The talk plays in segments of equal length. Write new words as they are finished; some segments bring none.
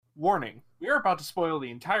Warning, we are about to spoil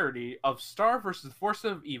the entirety of Star vs. the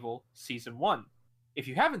Forces of Evil Season 1. If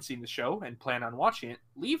you haven't seen the show and plan on watching it,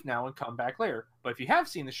 leave now and come back later. But if you have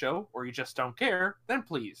seen the show, or you just don't care, then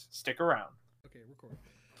please, stick around. Okay, record.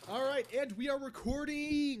 Alright, and we are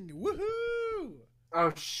recording! Woohoo!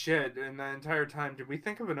 Oh shit, and the entire time, did we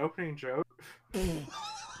think of an opening joke? I don't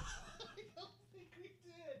think we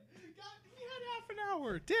did! God, we had half an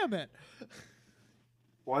hour, damn it!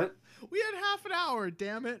 What? We had half an hour,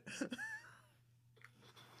 damn it!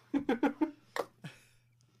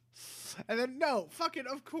 And then, no, fuck it,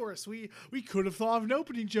 of course, we could have thought of an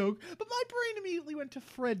opening joke, but my brain immediately went to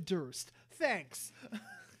Fred Durst. Thanks.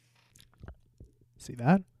 See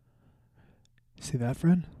that? See that,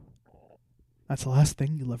 friend? That's the last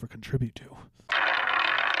thing you'll ever contribute to.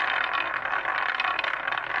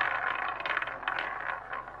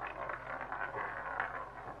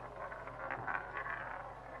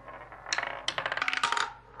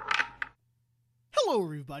 Hello,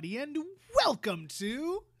 everybody, and welcome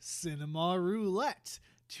to Cinema Roulette.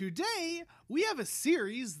 Today, we have a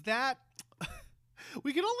series that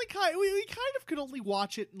we kind of could only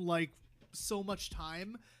watch it in like so much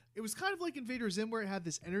time. It was kind of like Invader Zim, where it had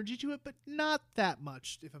this energy to it, but not that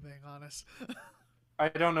much, if I'm being honest. I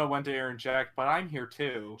don't know when to interject, but I'm here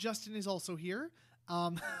too. Justin is also here.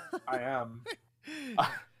 I am.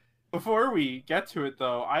 Before we get to it,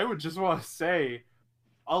 though, I would just want to say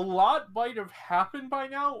a lot might have happened by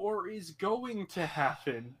now, or is going to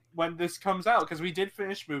happen when this comes out, because we did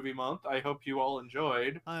finish movie month. I hope you all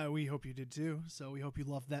enjoyed. We hope you did too. So we hope you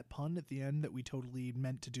loved that pun at the end that we totally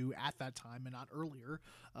meant to do at that time and not earlier.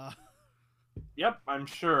 Yep, I'm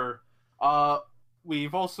sure.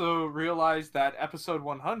 We've also realized that episode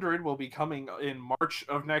 100 will be coming in March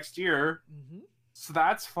of next year. Mm-hmm. So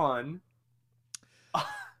that's fun.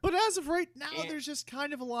 But as of right now, there's just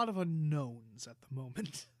kind of a lot of unknowns at the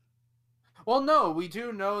moment. Well, no, we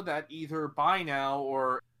do know that either by now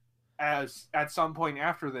or as at some point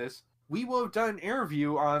after this, we will have done an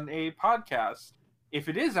interview on a podcast. If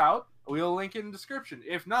it is out, we'll link it in the description.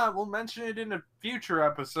 If not, we'll mention it in a future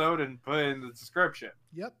episode and put it in the description.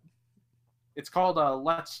 Yep. It's called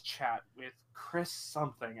Let's Chat with Chris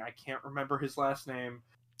something. I can't remember his last name.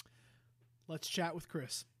 Let's Chat with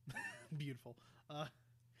Chris. Beautiful.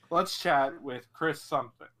 Let's Chat with Chris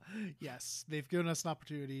something. Yes, they've given us an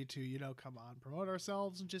opportunity to, come on, promote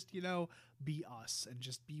ourselves and just, be us and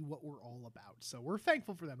just be what we're all about. So we're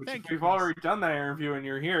thankful for them. Thank you. We've already done that interview and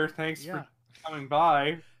you're here. Thanks for coming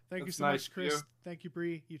by. Thank you so much, Chris. Thank you,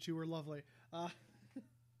 Bree. You two were lovely.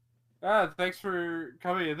 Thanks for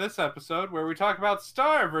coming to this episode where we talk about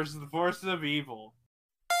Star versus the Forces of Evil.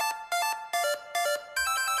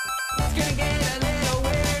 It's gonna get a little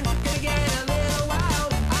weird, gonna get a little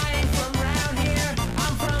wild. I ain't from around here,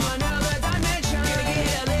 I'm from another dimension. Gonna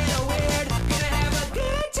get a little weird, gonna have a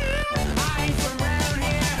good time. I ain't from around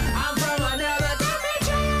here, I'm from another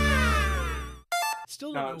dimension.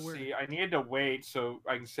 Still don't know where. See, I needed to wait so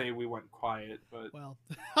I can say we went quiet, but... Well,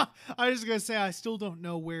 I was going to say I still don't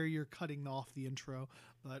know where you're cutting off the intro,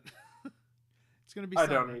 but it's going to be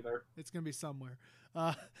somewhere. I don't either. It's going to be somewhere.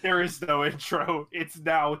 There is no intro. It's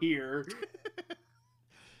now here.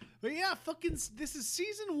 But yeah, this is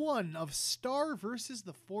season 1 of Star versus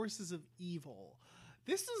the Forces of Evil.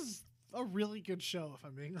 This is a really good show, if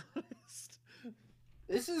I'm being honest.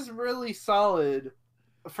 This is really solid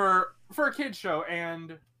for a kid's show,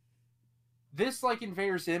 and this, like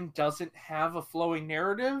Invader Zim, doesn't have a flowing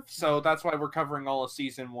narrative, so that's why we're covering all of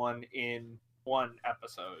season 1 in one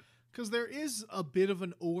episode. Because there is a bit of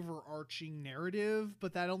an overarching narrative,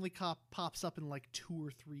 but that only pops up in like 2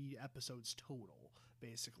 or 3 episodes total,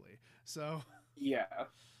 basically. So yeah,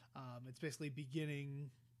 it's basically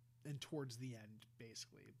beginning and towards the end,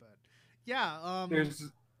 basically. But yeah,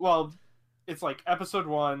 it's like episode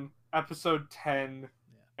 1, episode 10,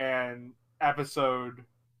 and episode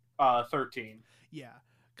 13. Yeah.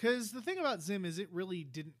 Because the thing about Zim is it really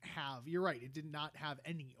didn't have... You're right, it did not have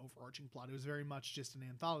any overarching plot. It was very much just an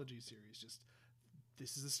anthology series. Just,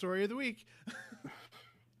 this is the story of the week.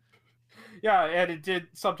 Yeah, and it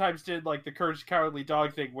sometimes did like the Courage the Cowardly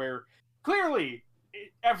Dog thing where clearly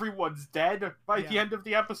everyone's dead by the end of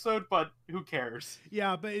the episode, but who cares?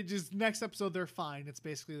 Yeah, but it just... Next episode, they're fine. It's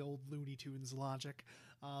basically the old Looney Tunes logic.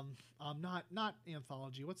 Not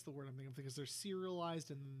anthology. What's the word I'm thinking of? Because they're serialized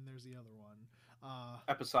and then there's the other one.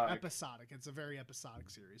 Episodic. It's a very episodic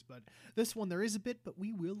series, but this one there is a bit, but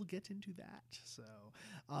we will get into that. So,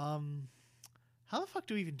 how the fuck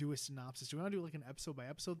do we even do a synopsis? Do we want to do like an episode by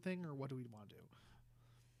episode thing, or what do we want to do?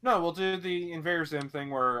 No, we'll do the Invader Zim thing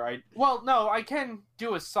where I can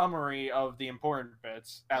do a summary of the important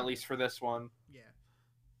bits, at least for this one. Yeah.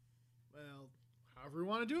 However you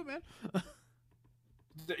want to do it, man.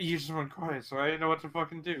 You just went quiet, so I didn't know what to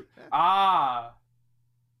fucking do. Yeah. Ah,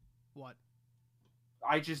 What?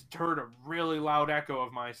 I just heard a really loud echo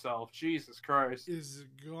of myself. Jesus Christ. Is it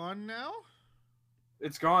gone now?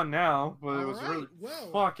 It's gone now, but it was Alright, really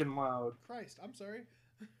well. fucking loud. Christ, I'm sorry.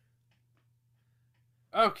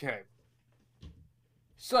 Okay.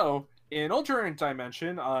 So, in alternate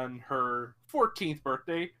dimension, on her 14th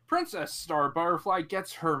birthday, Princess Star Butterfly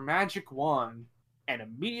gets her magic wand and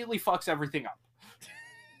immediately fucks everything up.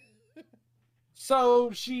 So,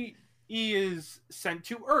 she is sent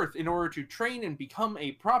to Earth in order to train and become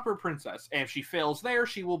a proper princess. And if she fails there,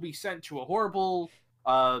 she will be sent to a horrible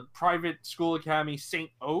private school academy, St.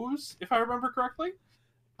 O's, if I remember correctly.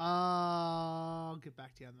 I'll get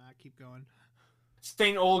back to you on that. Keep going.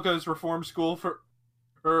 St. Olga's reform school for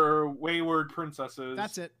her wayward princesses.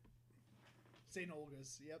 That's it. St.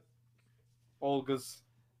 Olga's. Yep. Olga's,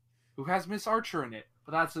 who has Miss Archer in it,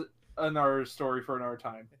 but that's another story for another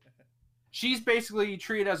time. She's basically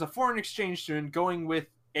treated as a foreign exchange student going with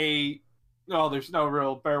there's no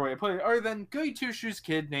real better way to put it, other than Goody Two-Shoes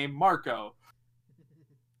kid named Marco.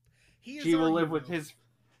 She will live with his...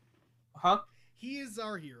 Huh? He is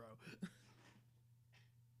our hero.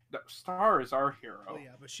 No, Star is our hero. Oh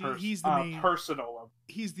yeah, but he's the main... Personal.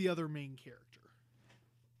 He's the other main character.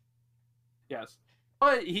 Yes.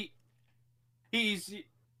 But he's...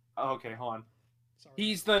 Okay, hold on. Sorry.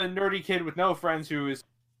 He's the nerdy kid with no friends who is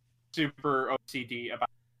super OCD about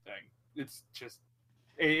everything.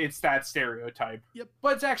 It's that stereotype. Yep.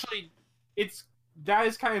 But that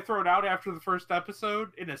is kind of thrown out after the first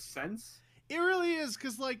episode, in a sense. It really is,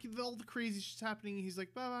 because, like, all the crazy shit's happening, he's like,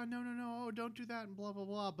 no, oh, don't do that, and blah, blah,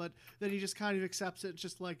 blah, but then he just kind of accepts it, it's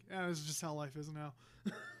just like, this is just how life is now.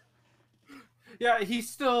 Yeah, he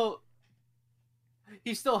still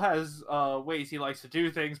has ways he likes to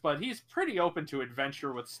do things, but he's pretty open to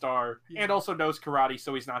adventure with Star, Yeah. and also knows karate,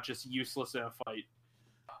 so he's not just useless in a fight.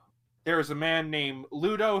 There's a man named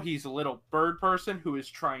Ludo. He's a little bird person who is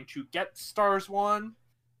trying to get Star's wand.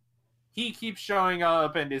 He keeps showing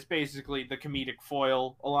up and is basically the comedic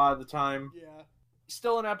foil a lot of the time. Yeah.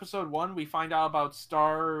 Still in episode 1, we find out about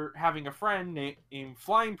Star having a friend named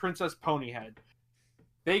Flying Princess Ponyhead.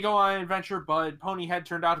 They go on an adventure, but Ponyhead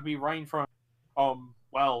turned out to be running from,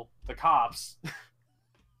 the cops.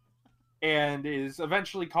 And is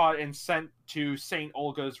eventually caught and sent to St.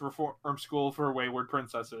 Olga's reform school for wayward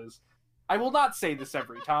princesses. I will not say this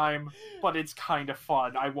every time, but it's kind of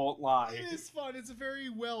fun, I won't lie. It is fun. It's a very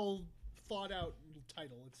well thought out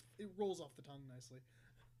title. It rolls off the tongue nicely.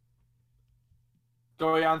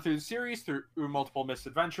 Going on through the series, through multiple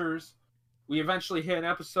misadventures, we eventually hit an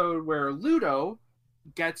episode where Ludo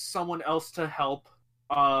gets someone else to help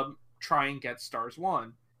try and get Star's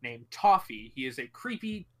wand, named Toffee. He is a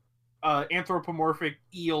creepy anthropomorphic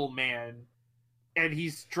eel man, and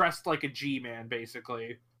he's dressed like a G-man,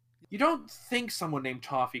 basically. You don't think someone named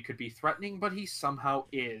Toffee could be threatening, but he somehow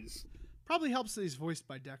is. Probably helps that he's voiced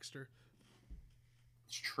by Dexter.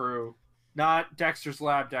 It's true. Not Dexter's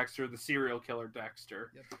Lab Dexter, the serial killer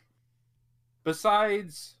Dexter. Yep.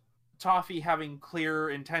 Besides Toffee having clear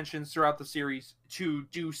intentions throughout the series to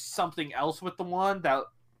do something else with the wand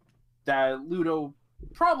that Ludo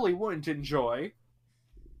probably wouldn't enjoy,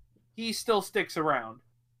 he still sticks around.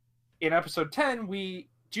 In episode 10, we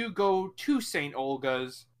do go to St.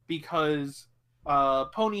 Olga's because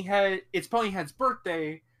it's Ponyhead's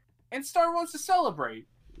birthday, and Star wants to celebrate.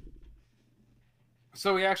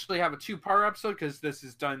 So we actually have a 2-part episode, because this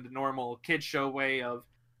is done the normal kid show way of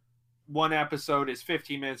one episode is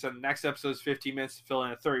 15 minutes, and the next episode is 15 minutes to fill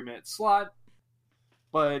in a 30-minute slot.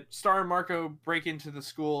 But Star and Marco break into the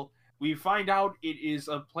school. We find out it is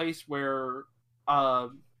a place where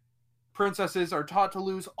princesses are taught to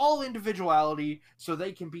lose all individuality so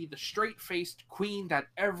they can be the straight-faced queen that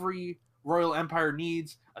every royal empire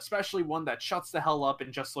needs, especially one that shuts the hell up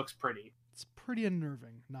and just looks pretty. It's pretty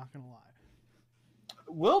unnerving, not gonna lie.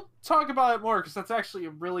 We'll talk about it more, because that's actually a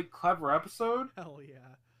really clever episode. Hell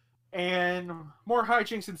yeah. And more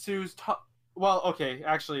hijinks ensues.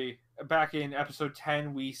 Actually, back in episode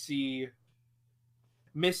 10, we see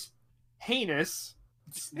Miss Heinous.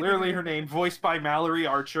 It's literally her name, voiced by Mallory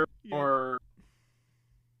Archer, Yeah. or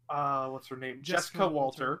what's her name? Jessica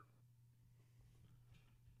Walter.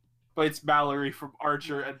 But it's Mallory from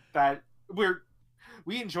Archer, and that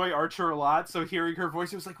we enjoy Archer a lot, so hearing her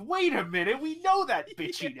voice, it was like, wait a minute, we know that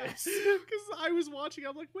bitchiness. Because I was watching,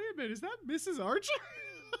 I'm like, wait a minute, is that Mrs. Archer?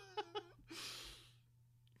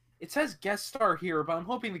 It says guest star here, but I'm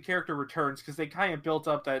hoping the character returns, because they kind of built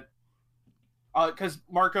up that... Because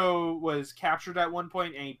Marco was captured at one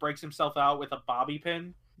point, and he breaks himself out with a bobby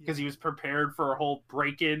pin. because he was prepared for a whole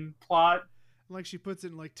break-in plot Like she puts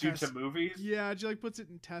it in like due test. to movies. Yeah, she like puts it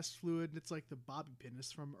in test fluid, and it's like the bobby pin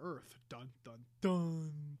is from Earth. Dun dun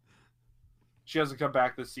dun. She hasn't come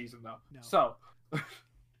back this season though. No. So,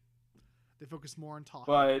 They focus more on talking.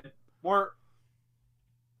 but more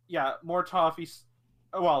Toffee.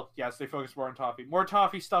 Well, yes, they focus more on Toffee. More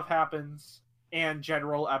Toffee stuff happens and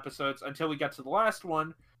general episodes until we get to the last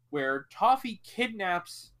one where Toffee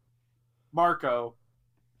kidnaps Marco.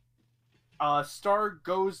 Star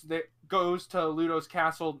goes to Ludo's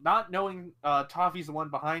castle, not knowing Toffee's the one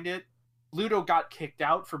behind it. Ludo got kicked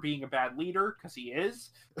out for being a bad leader, because he is.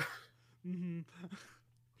 Mm-hmm.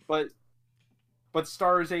 But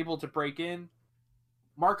Star is able to break in.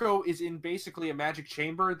 Marco is in basically a magic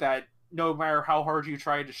chamber that no matter how hard you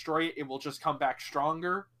try to destroy it, it will just come back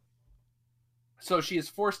stronger. So she is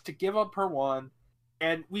forced to give up her wand.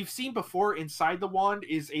 And we've seen before, inside the wand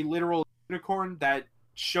is a literal unicorn that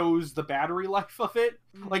shows the battery life of it.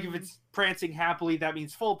 Like, if it's prancing happily, that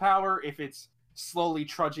means full power. If it's slowly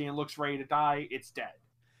trudging and looks ready to die, it's dead.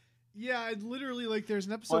 Yeah, and literally, like, there's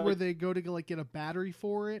an episode where they go to like get a battery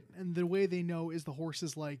for it, and the way they know is the horse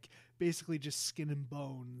is like basically just skin and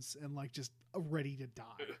bones and like just ready to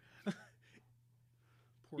die.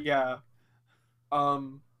 Poor Yeah.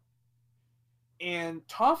 thing. And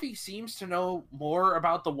Toffee seems to know more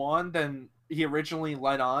about the wand than he originally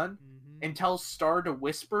let on, and tells Star to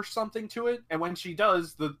whisper something to it. And when she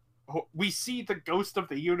does, we see the ghost of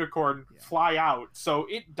the unicorn fly out, so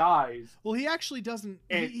it dies. Well, he actually doesn't.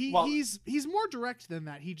 He's more direct than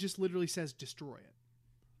that. He just literally says destroy it.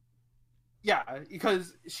 Yeah,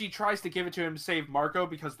 because she tries to give it to him to save Marco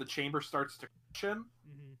because the chamber starts to crush him.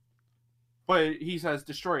 Mm-hmm. But he says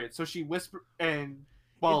destroy it. So she whispers, and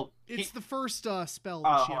it's the first spell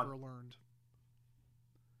that she ever learned.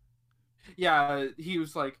 Yeah, he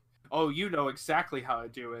was like, "Oh, you know exactly how to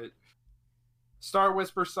do it." Star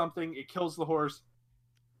whispers something, it kills the horse.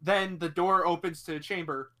 Then the door opens to the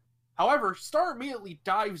chamber. However, Star immediately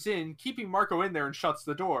dives in, keeping Marco in there, and shuts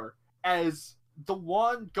the door, as the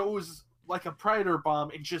wand goes like a predator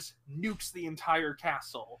bomb and just nukes the entire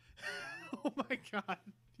castle. Oh my god.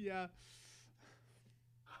 Yeah.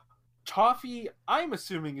 Toffee, I'm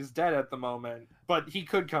assuming, is dead at the moment, but he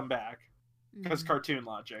could come back, because cartoon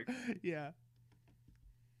logic. Yeah.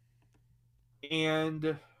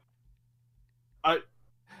 And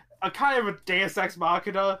a kind of a Deus Ex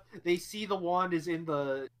Machina. They see the wand is in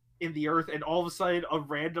the earth, and all of a sudden a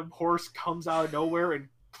random horse comes out of nowhere and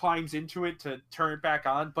climbs into it to turn it back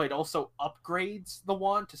on, but it also upgrades the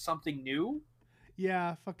wand to something new.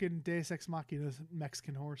 Yeah, fucking Deus Ex Machina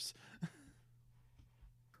Mexican horse.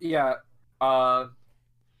 Yeah,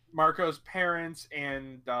 Marco's parents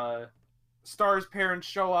and Star's parents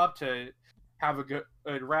show up to have a good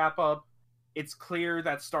wrap up. It's clear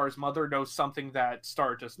that Star's mother knows something that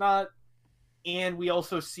Star does not. And we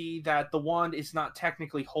also see that the wand is not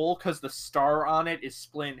technically whole because the star on it is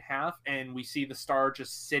split in half, and we see the star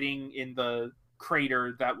just sitting in the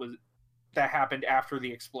crater that happened after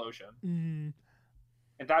the explosion. Mm.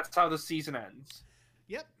 And that's how the season ends.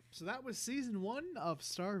 Yep. So that was season 1 of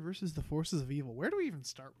Star versus the Forces of Evil. Where do we even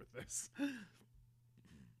start with this?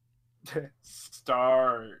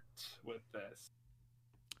 Start with this.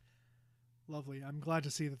 Lovely. I'm glad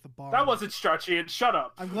to see that the bar... That wasn't stretchy, and shut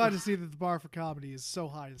up. I'm glad to see that the bar for comedy is so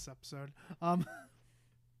high this episode. I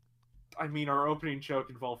mean, our opening joke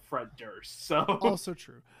involved Fred Durst, so... Also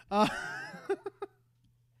true. I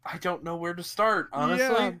don't know where to start,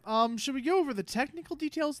 honestly. Yeah. Should we go over the technical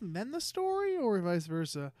details and then the story, or vice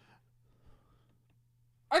versa?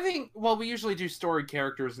 I think, well, we usually do story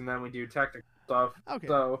characters and then we do technical stuff. Okay.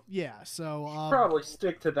 So, yeah, so... probably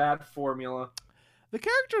stick to that formula. The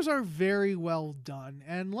characters are very well done,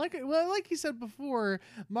 and like you said before,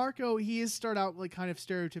 Marco, he is start out like kind of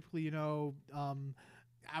stereotypically,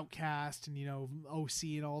 outcast and OC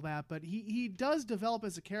and all that, but he does develop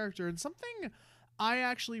as a character. And something I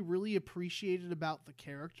actually really appreciated about the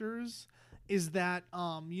characters is that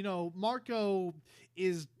Marco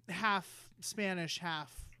is half Spanish,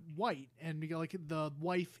 half white, and like the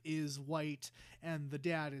wife is white and the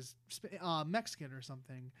dad is Mexican or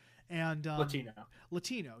something. And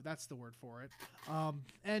Latino, that's the word for it.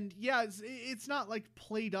 And yeah, it's not like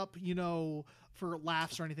played up, for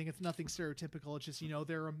laughs or anything. It's nothing stereotypical. It's just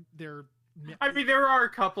they're. I mean, there are a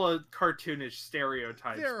couple of cartoonish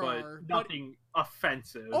stereotypes, but nothing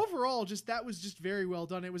offensive. Overall, that was just very well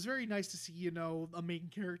done. It was very nice to see a main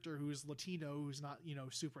character who's Latino, who's not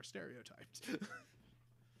super stereotyped.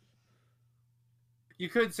 you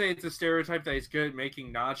could say it's a stereotype that he's good at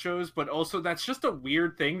making nachos, but also that's just a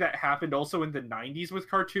weird thing that happened also in the 90s with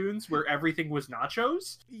cartoons where everything was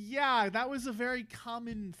nachos. Yeah, that was a very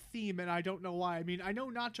common theme, and I don't know why. I mean, I know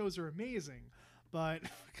nachos are amazing, but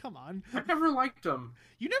come on. I never liked them.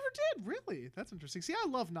 You never did? Really? That's interesting. See, I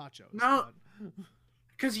love nachos. No. but-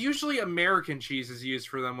 Because usually American cheese is used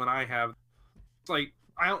for them when I have. It's like,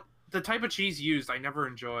 the type of cheese used, I never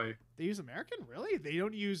enjoy. They use American? Really? They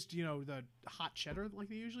don't use, the hot cheddar like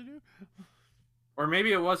they usually do? Or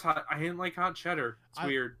maybe it was hot. I didn't like hot cheddar. It's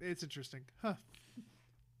weird. It's interesting. Huh.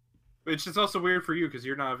 It's just also weird for you because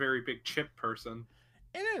you're not a very big chip person.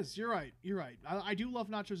 It is. You're right. You're right. I do love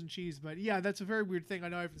nachos and cheese, but yeah, that's a very weird thing. I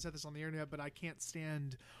know I haven't said this on the internet, but I can't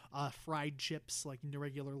stand fried chips like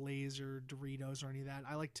regular Lay's or Doritos or any of that.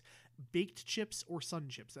 I liked baked chips or Sun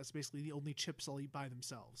chips. That's basically the only chips I'll eat by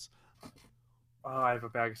themselves. Oh, I have a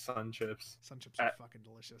bag of Sun chips Sun chips are fucking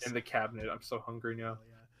delicious. in the cabinet. I'm so hungry now. Hell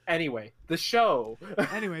yeah. Anyway, the show.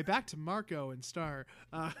 Anyway, back to Marco and Star.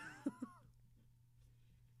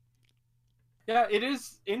 Yeah, it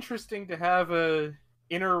is interesting to have a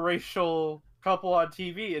interracial couple on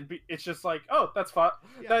TV. It's just like, oh, that's fun.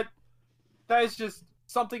 Yeah. That is just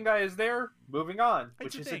something that is there. Moving on, It's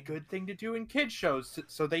which a is thing. a good thing to do in kids shows,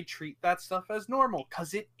 so they treat that stuff as normal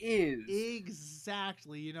because it is.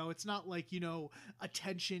 Exactly. It's not like,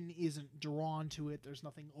 attention isn't drawn to it. There's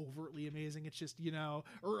nothing overtly amazing. It's just,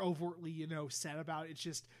 or overtly, sad about it. It's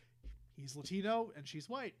just he's Latino and she's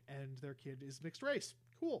white and their kid is mixed race.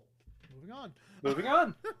 Cool. Moving on. Moving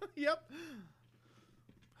on. Yep.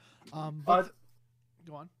 Uh,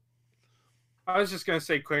 Go on. I was just gonna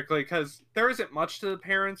say quickly because there isn't much to the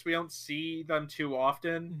parents. We don't see them too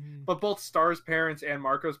often, Mhm. but both Star's parents and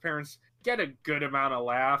Marco's parents get a good amount of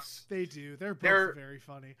laughs. They do. They're both They're- very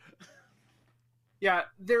funny. Yeah,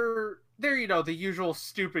 they're the usual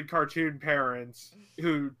stupid cartoon parents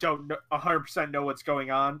who don't 100% know what's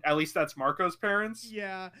going on. At least that's Marco's parents.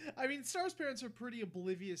 Yeah, I mean, Star's parents are pretty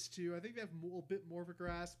oblivious too. I think they have a bit more of a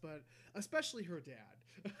grasp, but especially her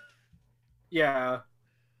dad. Yeah.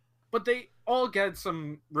 But they all get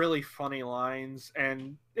some really funny lines,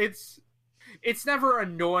 and it's never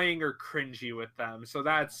annoying or cringy with them, so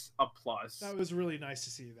that's a plus. That was really nice to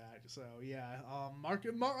see that. So yeah,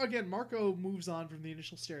 Marco moves on from the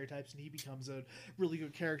initial stereotypes, and he becomes a really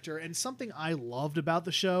good character. And something I loved about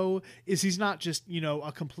the show is he's not just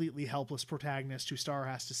a completely helpless protagonist who Star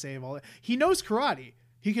has to save. All he knows karate.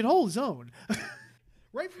 He can hold his own.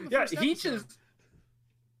 Right from the first episode.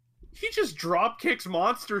 He just drop kicks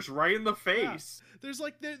monsters right in the face. There's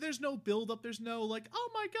there's no build up. There's no oh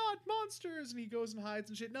my god, monsters, and he goes and hides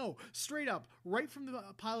and shit. No, straight up, right from the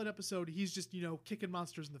pilot episode, he's just kicking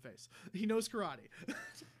monsters in the face. He knows karate.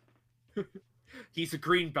 He's a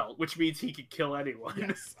green belt, which means he can kill anyone.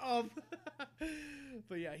 Yes.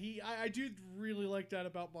 But yeah, I do really like that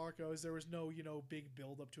about Marco. Is there was no big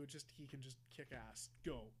build up to it. Just he can just kick ass.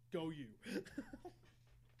 Go you.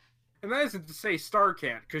 And that isn't to say Star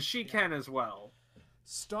can't, because she can as well.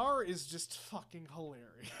 Star is just fucking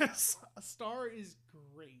hilarious. Star is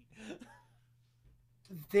great.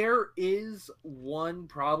 There is one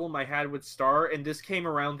problem I had with Star, and this came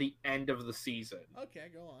around the end of the season. Okay,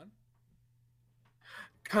 go on.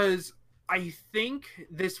 Because I think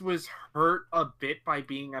this was hurt a bit by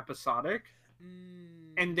being episodic,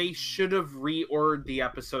 and they should have reordered the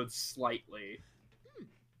episodes slightly.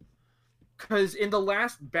 Because in the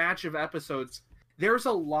last batch of episodes, there's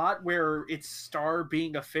a lot where it's Star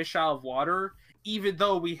being a fish out of water, even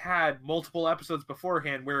though we had multiple episodes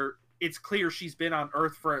beforehand where it's clear she's been on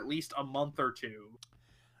Earth for at least a month or two.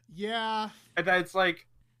 Yeah. And then it's like,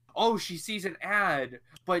 oh, she sees an ad,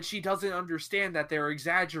 but she doesn't understand that they're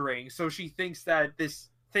exaggerating, so she thinks that this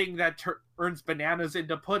thing that turns bananas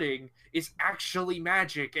into pudding is actually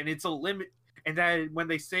magic, and it's a limit. And then when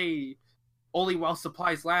they say only while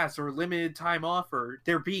supplies last or limited time offer,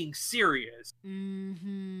 they're being serious.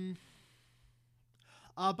 Mm-hmm.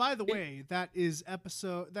 By the way, that is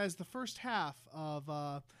the first half of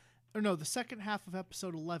the second half of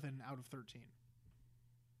episode 11 out of 13.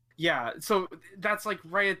 Yeah, so that's like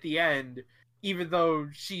right at the end, even though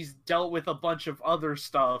she's dealt with a bunch of other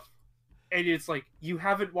stuff, and it's like, you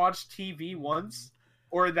haven't watched TV once?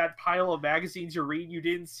 Or in that pile of magazines you're reading, you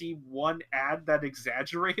didn't see one ad that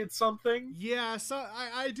exaggerated something? Yeah, so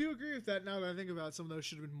I do agree with that now that I think about it. Some of those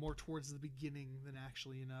should have been more towards the beginning than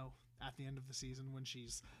actually, at the end of the season when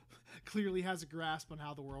she's clearly has a grasp on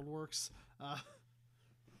how the world works.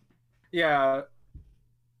 Yeah.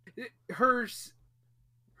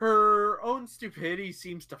 Her own stupidity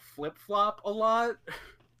seems to flip-flop a lot.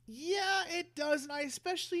 Yeah, it does, and I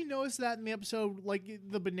especially noticed that in the episode, like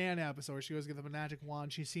the banana episode, where she goes to get the magic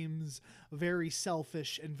wand. She seems very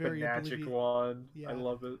selfish and very Magic oblivious. wand. I Yeah.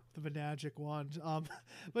 love it. The magic wand.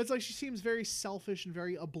 But it's like she seems very selfish and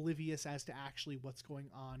very oblivious as to actually what's going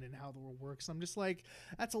on and how the world works. I'm just like,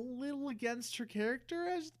 that's a little against her character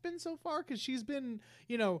as it's been so far, because she's been,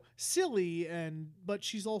 silly, but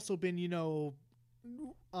she's also been,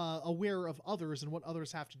 aware of others and what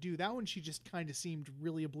others have to do. That one, she just kind of seemed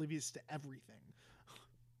really oblivious to everything.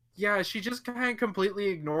 Yeah, she just kind of completely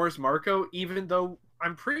ignores Marco, even though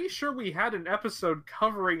I'm pretty sure we had an episode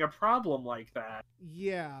covering a problem like that.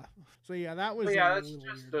 Yeah. So yeah, that was But yeah, a that's little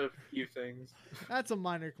just weird. a few things. That's a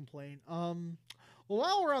minor complaint. Well,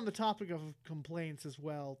 while we're on the topic of complaints as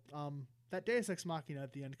well, that Deus Ex Machina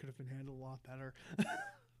at the end could have been handled a lot better.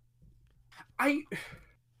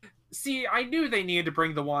 I knew they needed to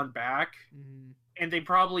bring the wand back, Mhm. and they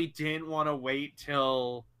probably didn't want to wait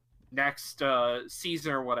till next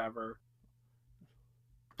season or whatever.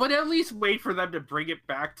 But at least wait for them to bring it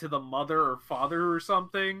back to the mother or father or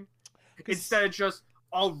something, 'Cause- instead of just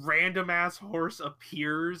a random ass horse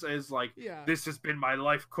appears as like, Yeah. this has been my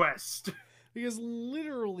life quest. Because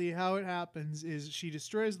literally how it happens is she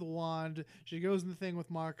destroys the wand, she goes in the thing with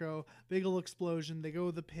Marco, big ol' explosion, they go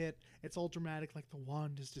to the pit, it's all dramatic like the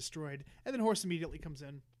wand is destroyed, and then Horse immediately comes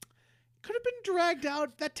in. Could have been dragged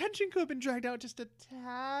out, that tension could have been dragged out just a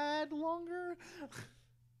tad longer.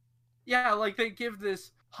 Yeah, like they give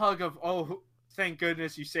this hug of, oh, thank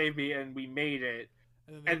goodness you saved me and we made it.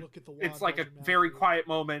 And then they And look at the wand. it's like all a very dramatically. quiet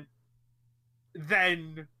moment.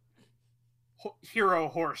 Then Hero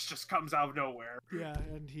Horse just comes out of nowhere. Yeah,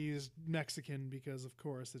 and he's Mexican because, of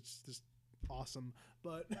course, it's just awesome.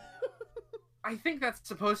 But I think that's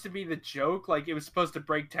supposed to be the joke. Like, it was supposed to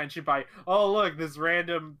break tension by, oh, look, this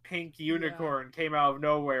random pink unicorn came out of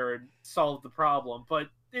nowhere and solved the problem. But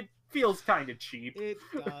it feels kind of cheap. it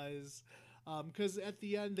does. Because at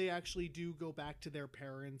the end, they actually do go back to their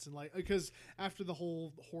parents. And, like, because after the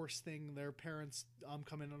whole horse thing, their parents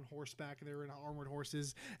come in on horseback and they're in armored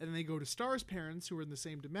horses. And then they go to Star's parents, who are in the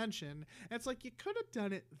same dimension. And it's like, you could have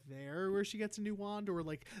done it there where she gets a new wand. Or,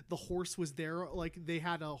 like, the horse was there. Like, they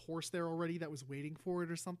had a horse there already that was waiting for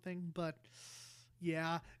it or something. But,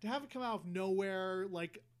 yeah, to have it come out of nowhere,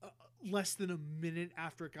 like, less than a minute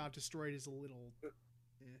after it got destroyed is a little...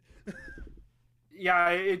 Yeah,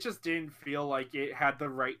 it just didn't feel like it had the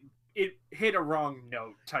right... It hit a wrong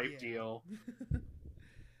note type Yeah. deal.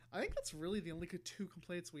 I think that's really the only two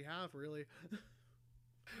complaints we have, really.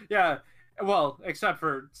 Yeah, well, except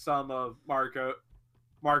for some of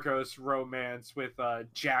Marco's romance with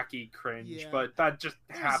Jackie cringe, Yeah. but that just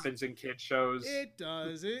There's- happens in kid shows. It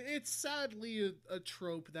does. It's sadly a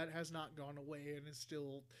trope that has not gone away and is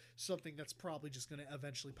still something that's probably just going to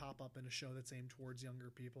eventually pop up in a show that's aimed towards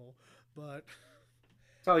younger people. But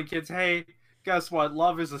Telling kids, hey, guess what?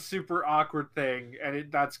 Love is a super awkward thing,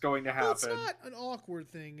 and that's going to well, it's happen. not an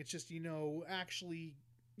awkward thing. It's just, actually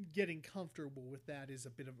getting comfortable with that is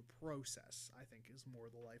a bit of a process, I think, is more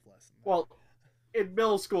the life lesson. Well, in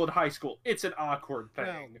middle school and high school, it's an awkward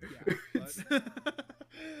thing.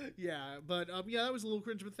 Yeah, but that was a little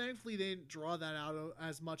cringe. But thankfully, they didn't draw that out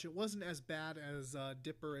as much. It wasn't as bad as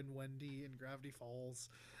Dipper and Wendy in Gravity Falls.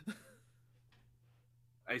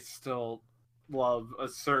 I still love a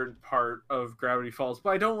certain part of Gravity Falls,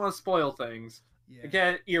 but I don't want to spoil things. Yeah,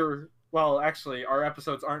 Again, actually, our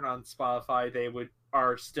episodes aren't on Spotify. They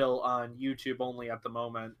are still on YouTube only at the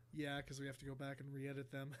moment. yeah, because we have to go back and re-edit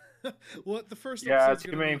them. The first Yeah, episode's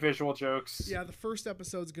too gonna many need- visual jokes. Yeah, the first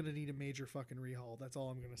episode's gonna need a major fucking rehaul. That's all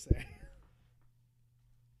I'm gonna say.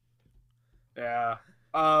 Yeah.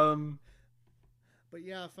 But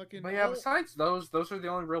yeah, fucking. But yeah, besides those are the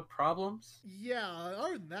only real problems. Yeah,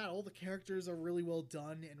 other than that, all the characters are really well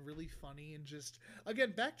done and really funny, and just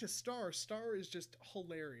again back to Star. Star is just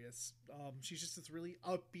hilarious. She's just this really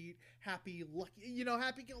upbeat, happy, lucky,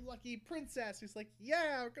 happy-go-lucky princess who's like,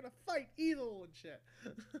 yeah, we're gonna fight evil and shit.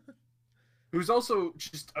 Who's also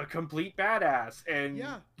just a complete badass and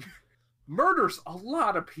Yeah. murders a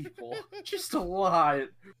lot of people. Just a lot.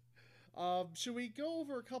 Should we go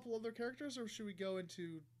over a couple other characters, or should we go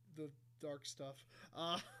into the dark stuff?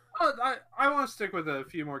 I want to stick with a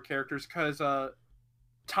few more characters because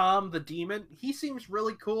Tom the Demon, he seems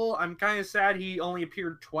really cool. I'm kind of sad he only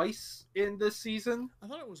appeared twice in this season. I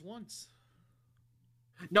thought it was once.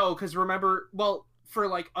 No, because remember, well, for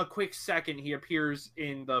like a quick second, he appears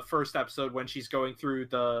in the first episode when she's going through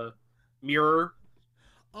the mirror.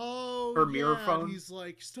 Oh, Her mirror yeah, phone? and he's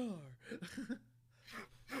like Star,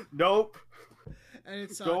 Nope. and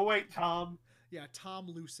it's Go away, Tom. yeah, Tom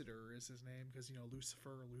Lucider is his name because Lucifer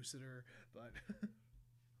or Lucider, but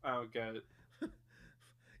I don't get it.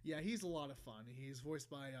 Yeah, he's a lot of fun. He's voiced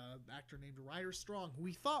by an actor named Ryder Strong, who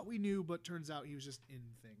we thought we knew, but turns out he was just in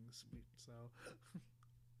things. So,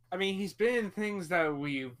 I mean, he's been in things that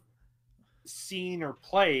we've seen or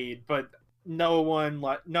played, but none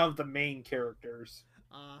of the main characters.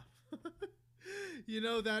 you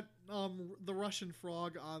know that the Russian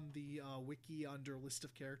frog on the wiki under list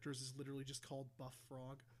of characters is literally just called Buff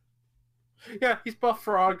Frog. Yeah, he's Buff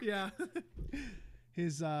Frog. Yeah.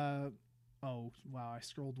 His oh wow, I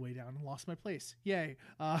scrolled way down and lost my place. Yay.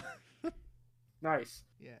 Nice.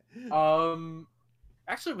 Yeah.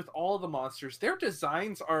 Actually, with all the monsters, their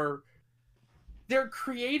designs they're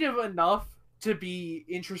creative enough to be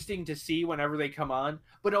interesting to see whenever they come on,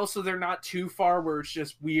 but also they're not too far where it's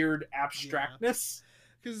just weird abstractness.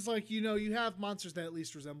 Because it's like, you know, you have monsters that at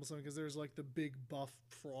least resemble something, because there's like the big buff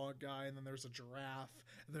frog guy, and then there's a giraffe,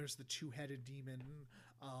 and there's the two-headed demon,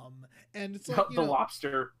 and it's like, The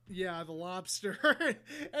lobster. Yeah, the lobster.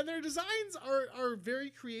 And their designs are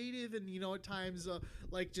very creative, and, you know, at times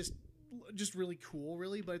like just really cool,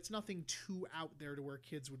 really, but it's nothing too out there to where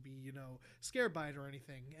kids would be, you know, scared by it or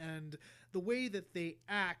anything. And the way that they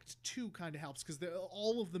act too kind of helps, because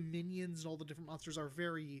all of the minions and all the different monsters are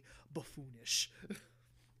very buffoonish.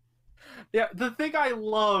 Yeah, the thing I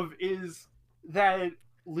love is that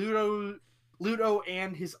Ludo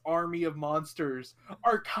and his army of monsters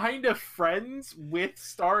are kind of friends with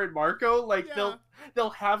Star and Marco. Like, Yeah. they'll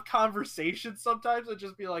have conversations sometimes and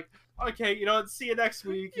just be like, okay, you know what, see you next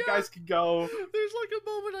week. You Yeah. guys can go. There's like a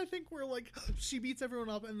moment, I think, where like she beats everyone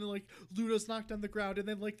up, and then like Ludo's knocked on the ground, and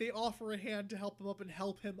then like they offer a hand to help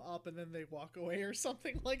him up, and then they walk away or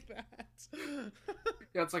something like that.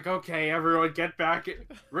 Yeah, it's like, okay, everyone get back.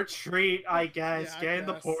 Retreat, I guess. Yeah, I Get in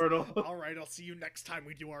the guess. portal. All right, I'll see you next time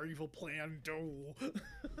we do our evil plan. Do.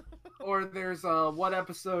 Or there's one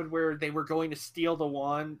episode where they were going to steal the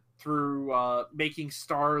wand through making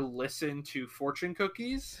Star listen to fortune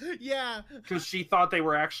cookies Yeah. because she thought they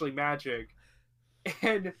were actually magic.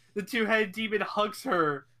 And the two-headed demon hugs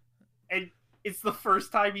her, and it's the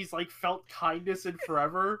first time he's like felt kindness in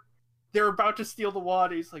forever. They're about to steal the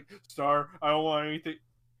wand, and he's like, Star, I don't want anything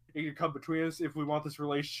to come between us if we want this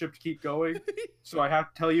relationship to keep going. So I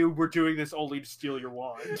have to tell you, we're doing this only to steal your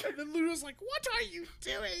wand. And then Ludo's like, "What are you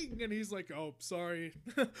doing?" And he's like, "Oh, sorry."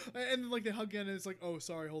 And then like they hug again, and it's like, "Oh,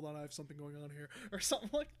 sorry, hold on, I have something going on here," or something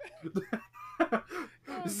like that.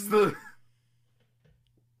 This is the...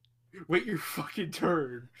 Wait your fucking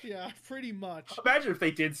turn. Yeah, pretty much. Imagine if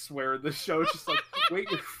they did swear in the show, just like, wait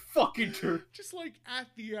your fucking turn. Just like at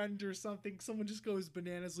the end or something, someone just goes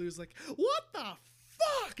bananas. Ludo's like, "What the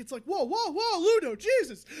fuck?" It's like, whoa, Ludo,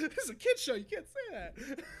 Jesus, this is a kid show. You can't say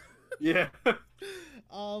that. Yeah.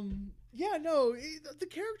 Yeah, no, the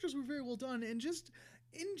characters were very well done, and just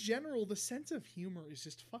in general, the sense of humor is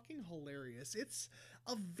just fucking hilarious. It's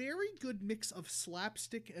a very good mix of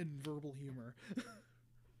slapstick and verbal humor.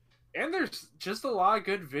 And there's just a lot of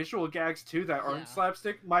good visual gags, too, that aren't Yeah.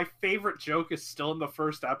 slapstick. My favorite joke is still in the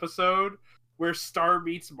first episode, where Star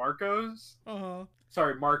meets Marcos.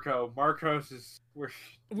 Sorry, Marco. Marcos is where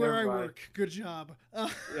Where I never mind. work. Good job.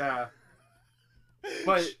 Yeah.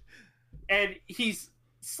 But, and he's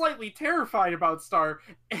slightly terrified about Star,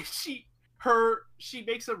 and she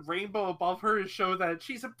makes a rainbow above her to show that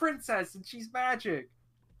she's a princess and she's magic.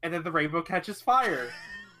 And then the rainbow catches fire.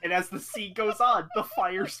 And as the scene goes on, the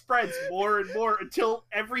fire spreads more and more until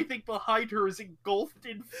everything behind her is engulfed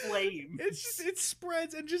in flames. It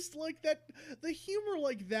spreads, and just like that, the humor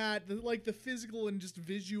like that, like the physical and just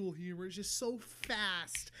visual humor is just so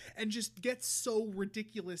fast and just gets so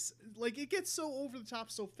ridiculous. Like it gets so over the top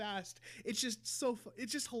so fast. It's just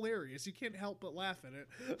it's just hilarious. You can't help but laugh at it.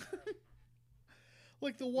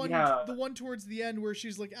 Like the one towards the end where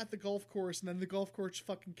she's like at the golf course, and then the golf course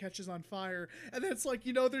fucking catches on fire, and then it's like,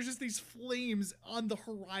 you know, there's just these flames on the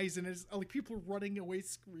horizon, and it's like people are running away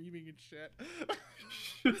screaming and shit.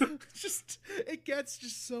 It gets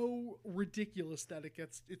just so ridiculous that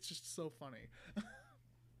it's just so funny.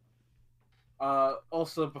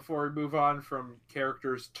 Also, before we move on from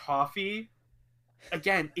characters, Toffee,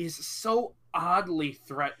 again, is so oddly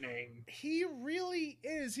threatening. He really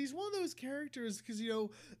is. He's one of those characters because, you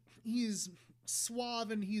know, he's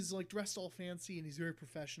suave and he's like dressed all fancy and he's very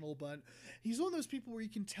professional, but he's one of those people where you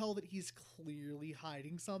can tell that he's clearly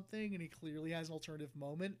hiding something and he clearly has an alternative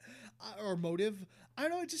moment or motive. I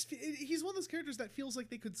don't know. He's one of those characters that feels like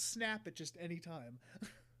they could snap at just any time.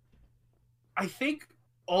 I think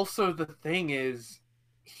also the thing is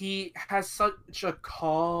he has such a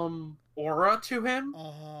calm aura to him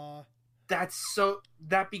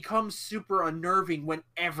that becomes super unnerving when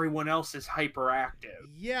everyone else is hyperactive.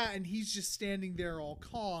 Yeah, and he's just standing there all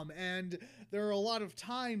calm. And there are a lot of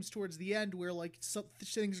times towards the end where like some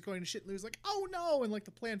things are going to shit, and he's like, "Oh no!" and like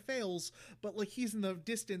the plan fails. But like he's in the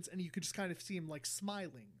distance, and you could just kind of see him like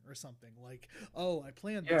smiling or something, like, "Oh, I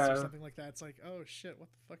planned this," or something like that. It's like, "Oh shit, what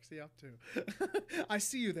the fuck's he up to?" I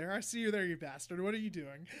see you there, you bastard. What are you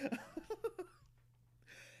doing?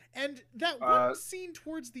 And that one scene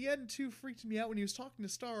towards the end, too, freaked me out when he was talking to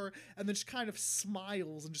Star and then just kind of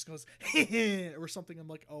smiles and just goes, or something. I'm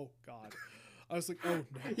like, oh, God. I was like, oh,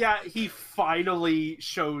 no. Yeah, he finally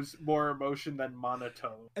shows more emotion than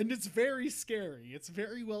monotone. And it's very scary. It's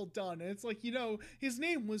very well done. And it's like, you know, his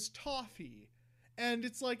name was Toffee. And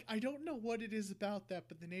it's like, I don't know what it is about that,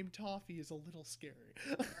 but the name Toffee is a little scary.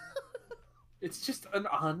 It's just an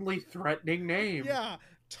oddly threatening name. Yeah,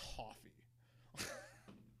 Toffee.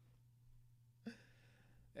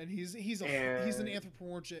 And he's an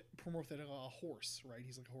anthropomorphic horse, right?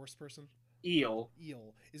 He's like a horse person. Eel.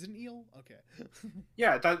 Is it an eel? Okay.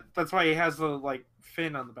 Yeah, that's why he has the like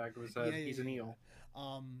fin on the back of his head. Yeah, He's an eel.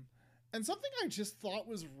 And something I just thought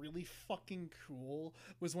was really fucking cool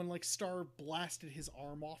was when like Star blasted his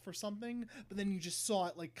arm off or something, but then you just saw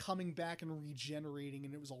it like coming back and regenerating,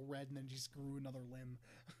 and it was all red, and then just grew another limb.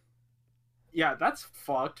 Yeah, that's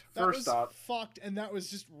fucked. First off, fucked, and that was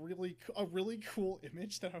just a really cool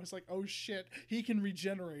image that I was like, oh shit, he can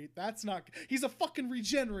regenerate. He's a fucking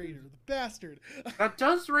regenerator, the bastard. That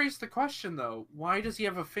does raise the question though. Why does he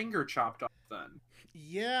have a finger chopped off then?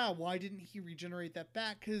 Yeah, why didn't he regenerate that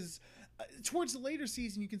back? Because towards the later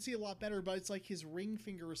season, you can see a lot better, but it's like his ring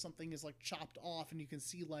finger or something is like chopped off, and you can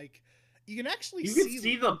see like you can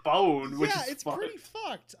see the bone. Which is it's pretty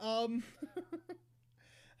fucked.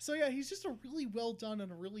 So yeah, he's just a really well done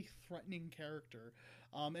and a really threatening character.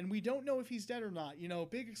 And we don't know if he's dead or not. You know,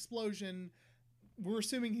 big explosion. We're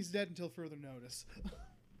assuming he's dead until further notice.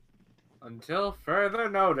 Until further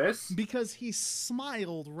notice. Because he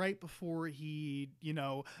smiled right before he, you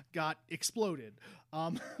know, got exploded.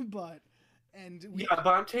 But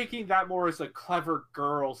I'm taking that more as a clever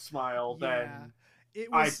girl smile than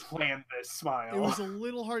I planned this smile. It was a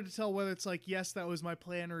little hard to tell whether it's like, yes, that was my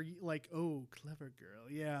plan, or like, oh, clever girl,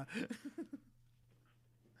 yeah.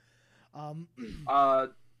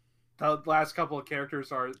 The last couple of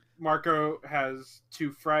characters are Marco has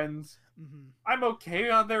two friends. Mm-hmm. I'm okay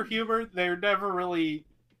on their humor. They're never really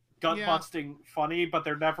gut-busting funny, but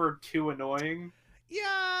they're never too annoying.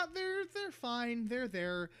 Yeah, they're fine. They're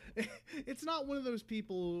there. It's not one of those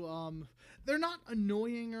people. They're not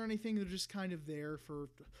annoying or anything. They're just kind of there for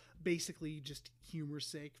basically just humor's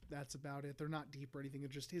sake. That's about it. They're not deep or anything. They're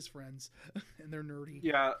just his friends, and they're nerdy.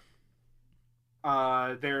 Yeah.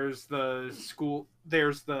 There's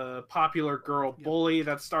the popular girl bully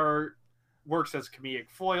that Star works as comedic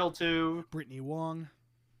foil to. Brittany Wong.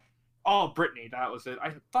 Oh, Brittany, that was it.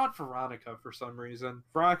 I thought Veronica for some reason.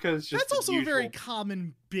 Veronica is just. That's also a very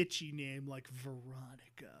common bitchy name, like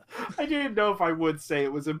Veronica. I didn't know if I would say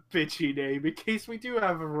it was a bitchy name in case we do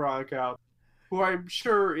have a Veronica out, who I'm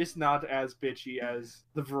sure is not as bitchy as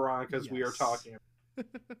the Veronicas we are talking about.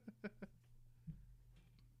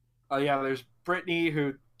 Yeah, there's Brittany,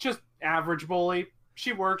 who just average bully.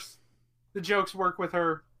 She works. The jokes work with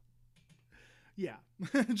her. Yeah,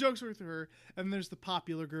 jokes work with her. And there's the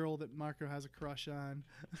popular girl that Marco has a crush on.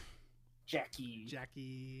 Jackie.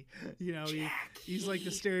 You know, he's like the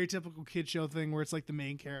stereotypical kid show thing where it's like the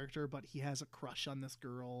main character, but he has a crush on this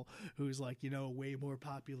girl who's like, you know, way more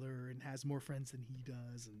popular and has more friends than he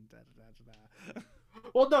does, and da-da-da-da-da.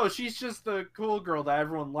 Well, no, she's just the cool girl that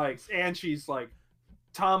everyone likes, and she's like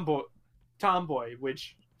tomboy,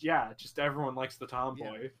 which, yeah, just everyone likes the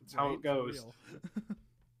tomboy. Yeah, that's how it goes.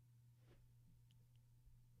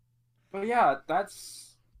 But yeah,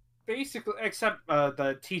 that's basically, except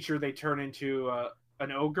the teacher they turn into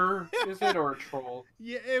an ogre, is it, or a troll?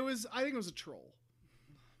 Yeah, I think it was a troll.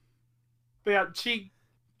 But yeah, she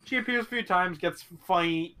appears a few times, gets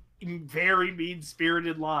funny, very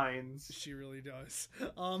mean-spirited lines. She really does.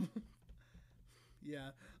 Yeah,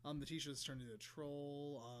 the teacher that's turned into a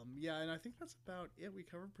troll. Yeah, and I think that's about it. We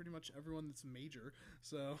covered pretty much everyone that's major,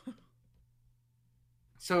 so...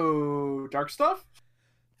 So, dark stuff?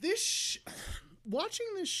 Watching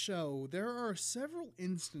this show, there are several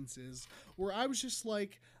instances where I was just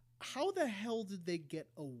like, how the hell did they get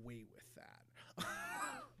away with that?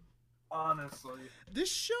 Honestly.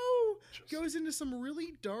 This show goes into some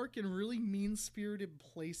really dark and really mean-spirited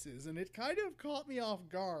places, and it kind of caught me off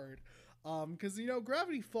guard. Because,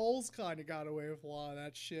 Gravity Falls kind of got away with a lot of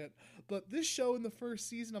that shit. But this show in the first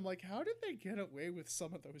season, I'm like, how did they get away with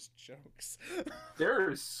some of those jokes?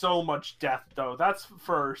 There is so much death, though. That's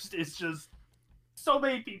first. It's just so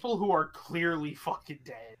many people who are clearly fucking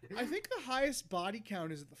dead. I think the highest body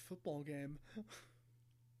count is at the football game.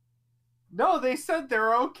 No, they said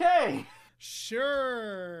they're okay.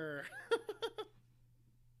 Sure.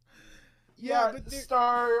 Yeah, but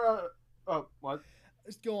Star... oh, what?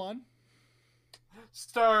 Go on.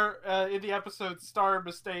 Star, in the episode, Star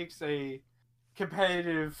mistakes a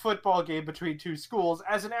competitive football game between two schools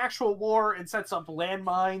as an actual war and sets up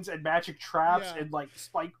landmines and magic traps Yeah. and, like,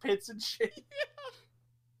 spike pits and shit.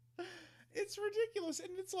 It's ridiculous,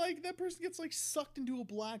 and it's like that person gets like sucked into a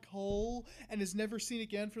black hole and is never seen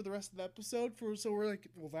again for the rest of the episode. So we're like,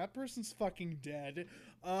 well, that person's fucking dead.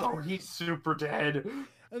 Oh, he's super dead.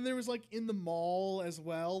 And there was like in the mall as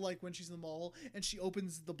well, like when she's in the mall and she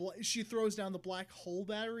opens she throws down the black hole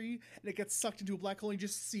battery and it gets sucked into a black hole. And you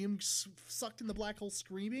just see him sucked in the black hole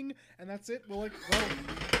screaming, and that's it. We're like,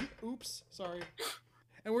 well, oops, sorry.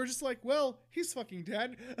 And we're just like, well, he's fucking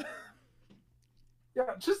dead.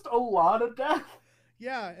 Yeah, just a lot of death.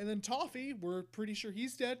 Yeah, and then Toffee, we're pretty sure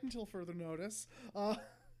he's dead until further notice.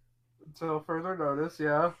 Until further notice,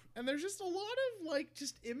 yeah. And there's just a lot of, like,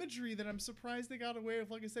 just imagery that I'm surprised they got away with.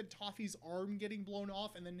 Like I said, Toffee's arm getting blown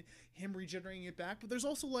off and then him regenerating it back. But there's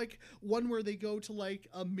also, like, one where they go to, like,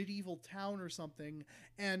 a medieval town or something.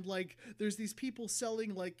 And, like, there's these people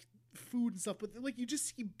selling, like, food and stuff. But, like, you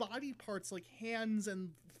just see body parts, like hands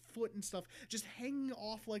and foot and stuff, just hanging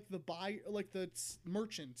off, like, the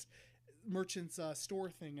merchant's store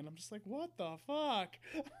thing. And I'm just like, what the fuck?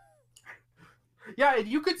 Yeah, and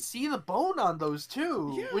you could see the bone on those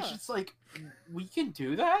too, Yeah. which is like, we can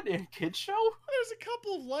do that in a kid's show? There's a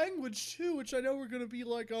couple of language too, which I know we're gonna be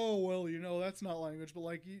like, oh well, that's not language, but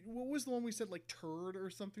like, what was the one we said, like turd or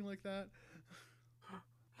something like that?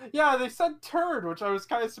 Yeah, they said turd, which I was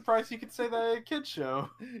kind of surprised you could say that in a kid's show.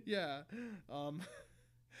 Yeah.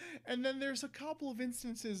 And then there's a couple of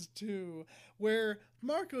instances too where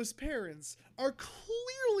Marco's parents are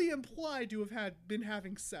clearly implied to have been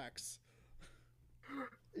having sex.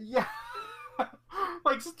 Yeah.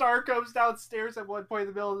 Like, Star comes downstairs at one point in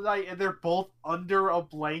the middle of the night, and they're both under a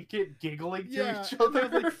blanket giggling to Yeah, each and they other.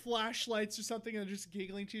 have like flashlights or something, and they're just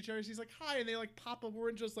giggling to each other. She's like, "Hi," and they like pop up. We're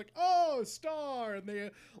in just like, "Oh, Star," and they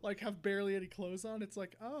like have barely any clothes on. It's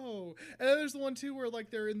like, oh. And then there's the one too where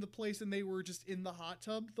like they're in the place and they were just in the hot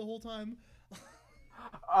tub the whole time.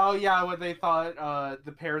 Oh, yeah, when they thought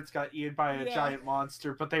the parents got eaten by a Yeah. giant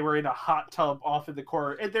monster, but they were in a hot tub off in the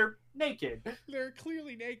corner, and they're naked. They're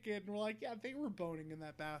clearly naked, and we're like, yeah, they were boning in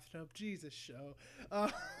that bathtub. Jesus, show.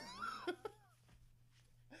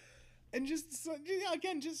 And just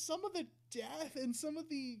again, just some of the death and some of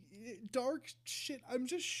the dark shit. I'm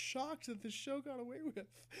just shocked that the show got away with.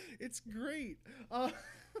 It's great.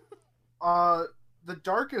 The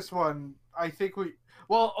darkest one, I think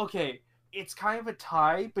well, okay, it's kind of a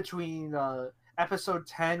tie between episode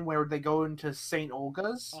 10, where they go into St.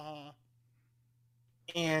 Olga's,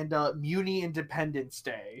 and Muni Independence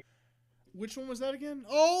Day. Which one was that again?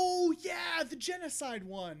 Oh yeah, the genocide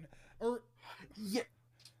one. Or Yeah,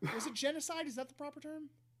 was it genocide? Is that the proper term?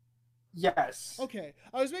 yes. Okay,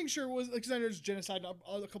 I was making sure it was, because I know there's genocide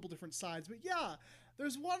on a couple different sides, but yeah,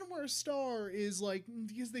 there's one where Star is like,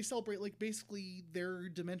 because they celebrate like basically their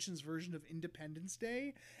dimension's version of Independence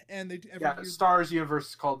Day, and they every Yeah, year, Star's universe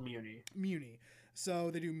is called Muni. Muni,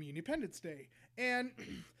 so they do Independence Day, and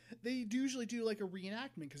they usually do like a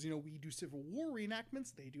reenactment, because we do Civil War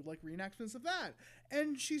reenactments, they do like reenactments of that,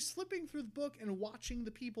 and she's flipping through the book and watching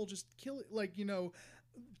the people just kill, like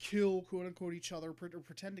kill quote unquote each other, or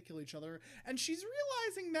pretend to kill each other, and she's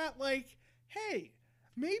realizing that like, hey,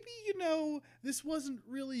 maybe this wasn't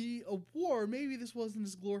really a war, maybe this wasn't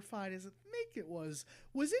as glorified as it make it was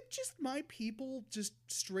it just my people just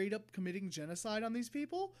straight up committing genocide on these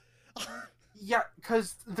people? Yeah,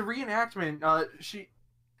 because the reenactment, she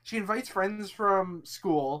invites friends from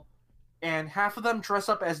school, and half of them dress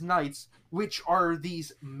up as knights, which are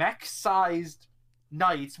these mech-sized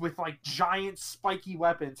knights with like giant spiky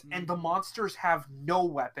weapons, and the monsters have no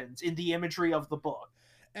weapons in the imagery of the book.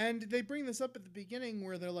 And they bring this up at the beginning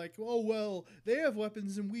where they're like, oh, well, they have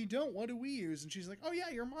weapons and we don't. What do we use? And she's like, oh, yeah,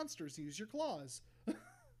 you're monsters. Use your claws.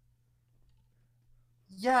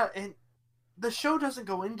 Yeah, and the show doesn't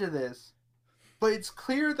go into this, but it's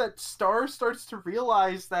clear that Star starts to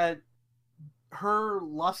realize that her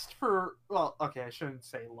lust for... Well, okay, I shouldn't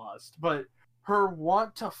say lust, but her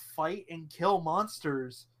want to fight and kill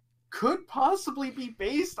monsters could possibly be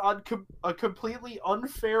based on a completely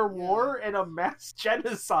unfair war and a mass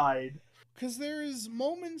genocide. Because there's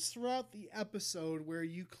moments throughout the episode where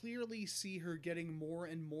you clearly see her getting more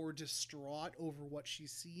and more distraught over what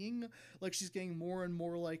she's seeing. Like, she's getting more and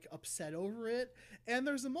more, like, upset over it. And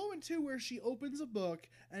there's a moment, too, where she opens a book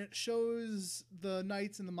and it shows the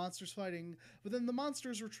knights and the monsters fighting, but then the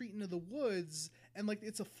monsters retreat into the woods, and, like,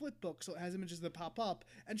 it's a flip book, so it has images that pop up,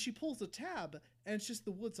 and she pulls a tab, and it's just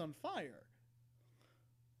the woods on fire.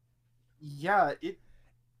 Yeah,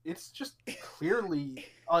 it's just clearly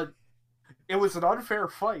it was an unfair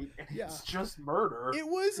fight, and Yeah. it's just murder. It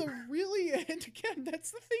was a really, and again,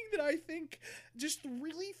 that's the thing that I think just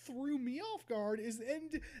really threw me off guard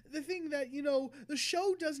and the thing that, you know, the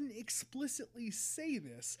show doesn't explicitly say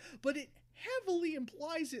this, but it heavily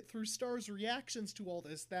implies it through Star's reactions to all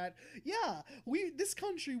this, that, yeah, this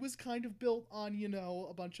country was kind of built on, you know,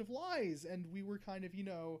 a bunch of lies, and we were kind of, you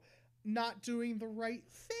know, not doing the right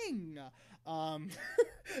thing.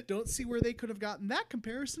 Don't see where they could have gotten that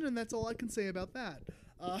comparison, and that's all I can say about that.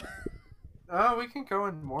 We can go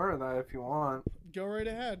into more of that if you want. Go right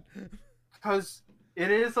ahead. Because it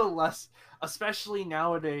is especially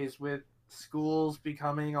nowadays with schools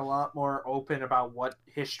becoming a lot more open about what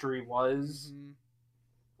history was. Mhm.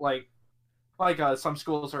 Like some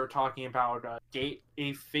schools are talking about gay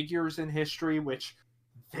figures in history, which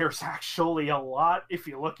there's actually a lot if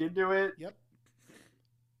you look into it. Yep.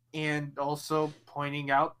 And also pointing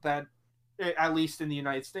out that, at least in the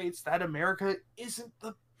United States, that America isn't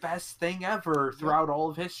the best thing ever throughout all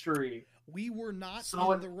of history. We were not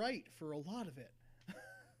So in the right for a lot of it.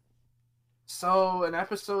 So an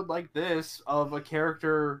episode like this of a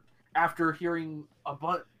character, after hearing a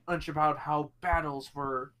bunch about how battles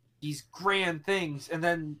were these grand things, and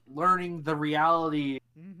then learning the reality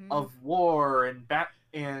Mhm. of war and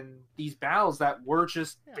these battles that were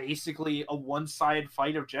just Yeah. basically a one-sided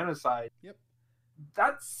fight of genocide. Yep.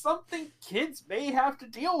 That's something kids may have to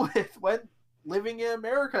deal with when living in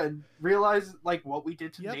America and realize like what we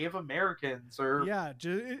did to Yep. Native Americans or Yeah,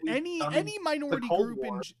 We've done any minority Cold group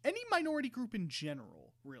War. any minority group in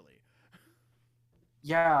general, really.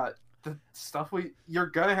 yeah, the stuff you're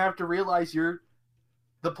gonna have to realize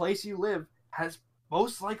the place you live has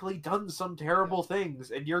most likely done some terrible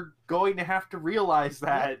things, and you're going to have to realize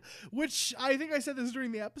that. Which I think I said this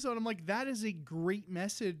during the episode. I'm like, that is a great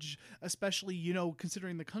message, especially, you know,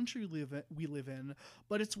 considering the country we live in.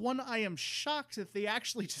 But it's one I am shocked that they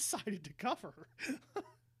actually decided to cover.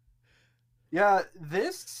 Yeah,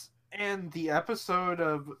 this and the episode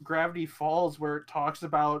of Gravity Falls where it talks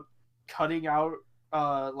about cutting out,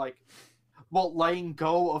 letting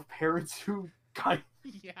go of parents who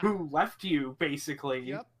Yeah. who left you, basically.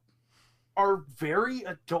 Yep. Are very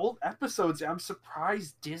adult episodes. I'm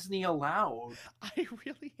surprised Disney allowed. I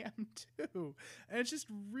really am too. And it's just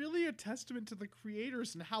really a testament to the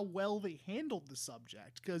creators and how well they handled the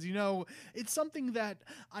subject. Because, you know, it's something that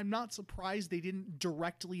I'm not surprised they didn't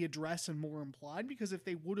directly address and more implied. Because if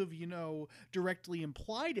they would have, you know, directly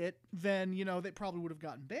implied it, then, you know, they probably would have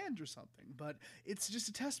gotten banned or something. But it's just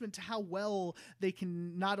a testament to how well they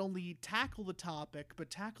can not only tackle the topic, but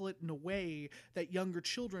tackle it in a way that younger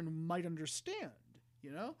children might understand,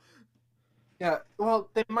 you know? Yeah, well,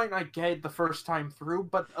 they might not get it the first time through,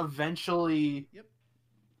 but eventually Yep.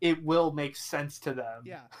 it will make sense to them.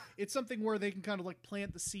 Yeah, it's something where they can kind of like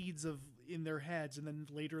plant the seeds of in their heads, and then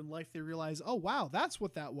later in life they realize, oh wow, that's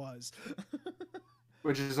what that was.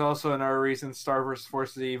 Which is also another reason Star vs.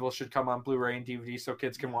 Forces of Evil should come on Blu-ray and DVD so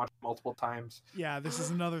kids can watch it multiple times. Yeah, this is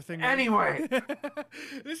another thing. Anyway.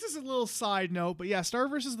 This is a little side note, but yeah, Star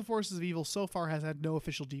vs. the Forces of Evil so far has had no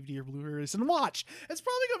official DVD or Blu-rays. And watch, it's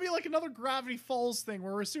probably gonna be like another Gravity Falls thing,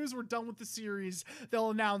 where as soon as we're done with the series, they'll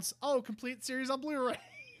announce, oh, complete series on Blu-ray.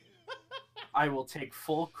 I will take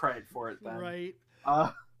full credit for it then. Right. Uh,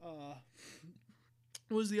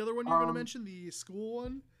 What was the other one you were gonna Um, mention? The school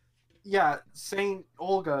one? yeah, Saint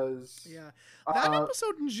Olga's. Yeah. That Uh,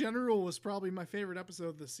 episode in general was probably my favorite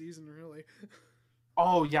episode this season, really.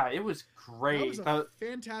 Oh yeah, it was That great. was a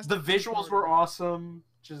fantastic. The visuals were awesome.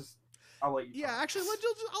 Just, I'll let you. Yeah, talk. actually,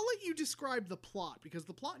 I'll let you describe the plot, because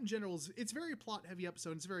the plot in general it's a very plot heavy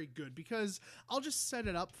episode. And it's very good because I'll just set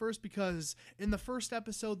it up first, because in the first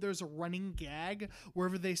episode there's a running gag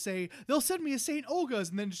wherever they say they'll send me a St. Olga's,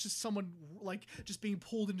 and then it's just someone like just being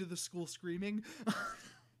pulled into the school screaming.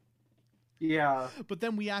 Yeah. But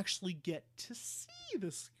then we actually get to see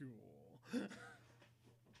the school.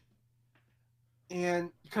 And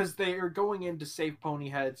because they are going in to save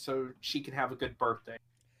Ponyhead so she can have a good birthday.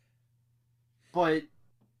 But,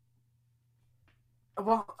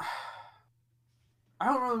 well, I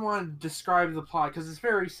don't really want to describe the plot because it's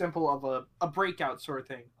very simple of a breakout sort of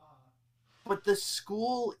thing. But the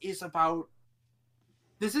school is about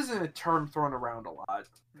this isn't a term thrown around a lot,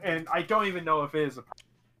 and I don't even know if it is a problem.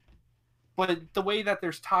 But the way that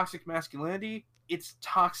there's toxic masculinity, it's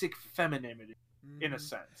toxic femininity, in a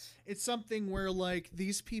sense. It's something where, like,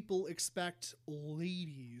 these people expect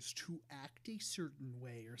ladies to act a certain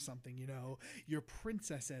way or something, you know? You're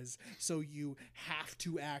princesses, so you have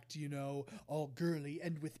to act, you know, all girly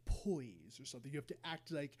and with poise or something. You have to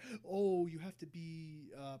act like, oh, you have to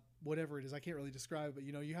be, whatever it is. I can't really describe it, but,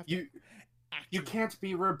 you know, you have to act. You can't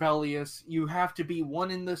be rebellious. You have to be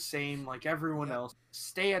one and the same like everyone Yep. else.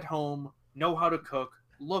 Stay at home, know how to cook,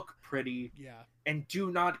 look pretty, Yeah. and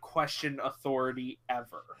do not question authority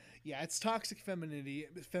ever. Yeah, it's toxic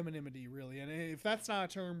femininity, really. And if that's not a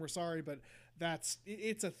term, we're sorry, but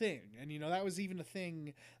it's a thing. And, you know, that was even a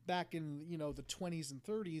thing back in, you know, the 20s and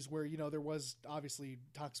 30s where, you know, there was obviously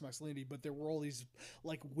toxic masculinity, but there were all these,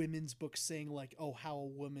 like, women's books saying, like, oh, how a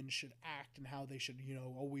woman should act and how they should, you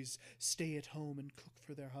know, always stay at home and cook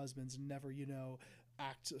for their husbands and never, you know,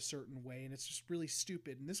 act a certain way. And it's just really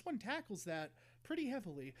stupid. And this one tackles that pretty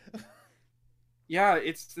heavily. Yeah,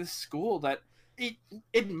 it's this school that it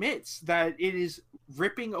admits that it is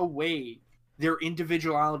ripping away their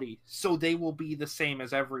individuality so they will be the same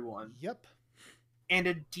as everyone. Yep. And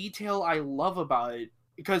a detail I love about it,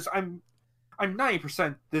 because I'm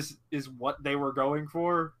 90% this is what they were going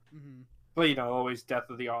for, Mm-hmm. but you know, always death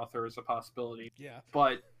of the author is a possibility. Yeah.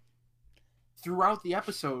 But throughout the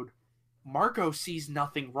episode, Marco sees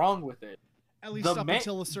nothing wrong with it. At least up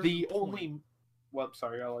until a certain point. Well,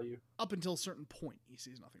 sorry, I'll let you. Up until a certain point, he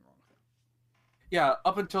sees nothing wrong with it. Yeah,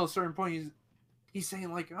 up until a certain point, he's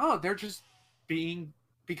saying like, oh, they're just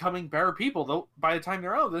becoming better people. They'll, by the time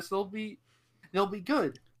they're out of this, they'll be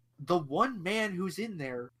good. The one man who's in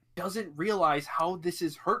there doesn't realize how this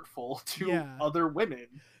is hurtful to other women.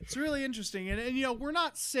 It's really interesting, and you know, we're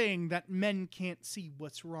not saying that men can't see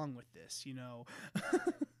what's wrong with this, you know.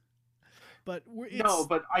 But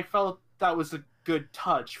but I felt that was a good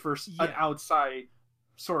touch for an outside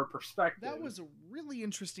sort of perspective. That was a really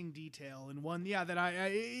interesting detail, and one, that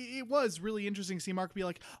it was really interesting to see Mark be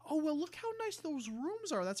like, oh, well, look how nice those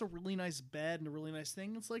rooms are. That's a really nice bed and a really nice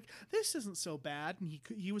thing. It's like, this isn't so bad, and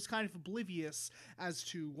he was kind of oblivious as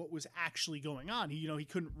to what was actually going on. He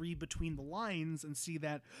couldn't read between the lines and see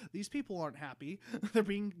that these people aren't happy. They're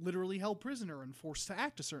being literally held prisoner and forced to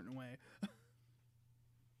act a certain way.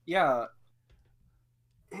 Yeah.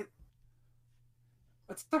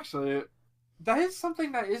 That is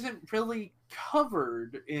something that isn't really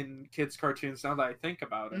covered in kids' cartoons now that I think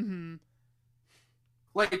about it. Mm-hmm.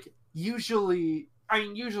 Like, usually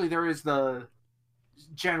there is the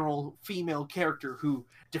general female character who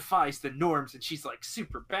defies the norms and she's like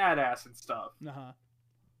super badass and stuff. Uh-huh.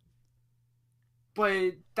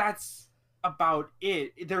 But that's about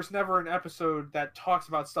it. There's never an episode that talks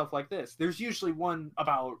about stuff like this. There's usually one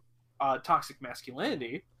about toxic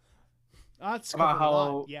masculinity. That's about how, a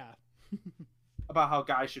lot. Yeah. about how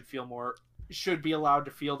guys should be allowed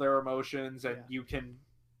to feel their emotions, and you can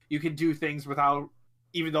do things without,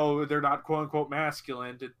 even though they're not quote unquote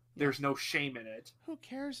masculine. There's no shame in it. Who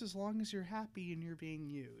cares as long as you're happy and you're being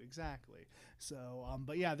you? Exactly. So,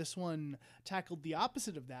 but yeah, this one tackled the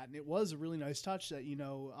opposite of that, and it was a really nice touch that, you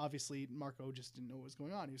know, obviously Marco just didn't know what was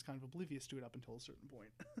going on. He was kind of oblivious to it up until a certain point.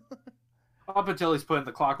 Up until he's put in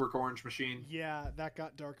the Clockwork Orange machine. Yeah, that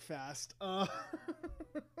got dark fast.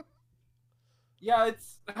 Yeah,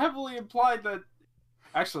 it's heavily implied that...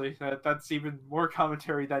 Actually, that's even more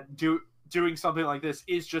commentary that doing something like this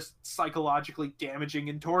is just psychologically damaging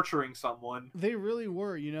and torturing someone. They really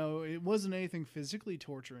were, you know. It wasn't anything physically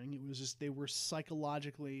torturing. It was just they were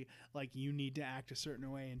psychologically, like, you need to act a certain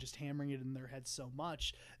way, and just hammering it in their head so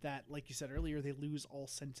much that, like you said earlier, they lose all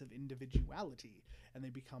sense of individuality, and they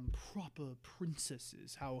become proper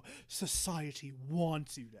princesses, how society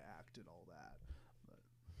wants you to act and all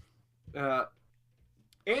that.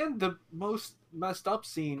 And the most messed up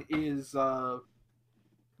scene is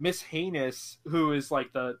Miss Heinous, who is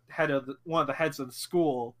like the head of one of the heads of the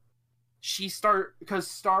school. Because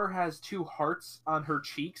Star has two hearts on her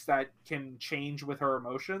cheeks that can change with her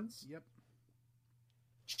emotions. Yep.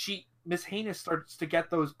 Miss Heinous starts to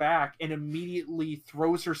get those back and immediately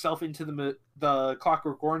throws herself into the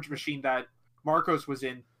Clockwork Orange machine that Marcos was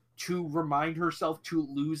in to remind herself to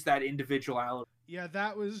lose that individuality. Yeah,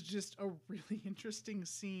 that was just a really interesting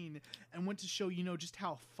scene, and went to show, you know, just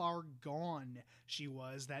how far gone she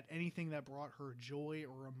was, that anything that brought her joy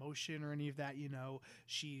or emotion or any of that, you know,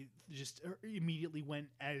 she just immediately went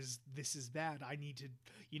as, this is bad, I need to,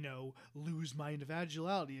 you know, lose my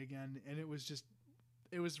individuality again. And it was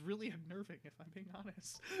really unnerving, if I'm being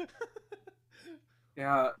honest.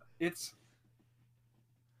 Yeah,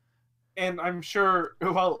 and I'm sure,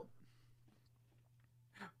 well,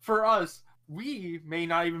 for us, we may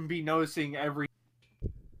not even be noticing every.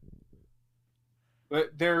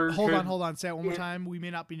 But there. Hold on. Say it one more time. We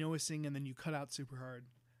may not be noticing, and then you cut out super hard.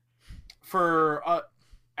 For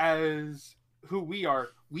as who we are,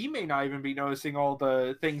 we may not even be noticing all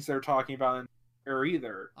the things they're talking about in there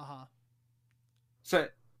either. Uh-huh. So,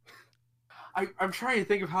 I'm trying to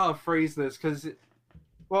think of how to phrase this because,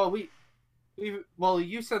 well,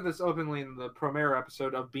 you said this openly in the Promare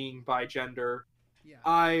episode of being bi gender. Yeah.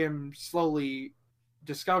 I am slowly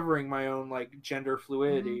discovering my own like gender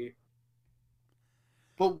fluidity,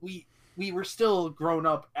 but we were still grown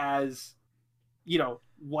up as,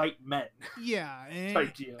 white men. Yeah, and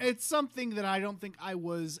Type deal. it's something that I don't think I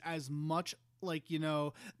was as much like,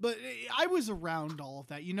 but I was around all of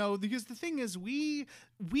that, because the thing is we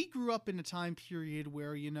grew up in a time period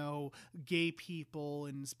where, gay people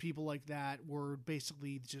and people like that were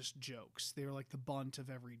basically just jokes. They were like the bunt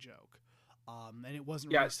of every joke. And it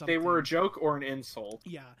wasn't really something. They were a joke or an insult.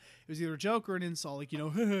 Yeah, it was either a joke or an insult, like,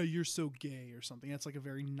 you're so gay or something. That's like a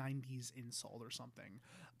very 90s insult or something.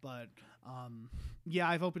 But, yeah,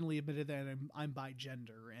 I've openly admitted that I'm bi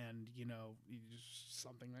gender, and, it's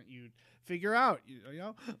something that you'd figure out,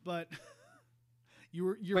 but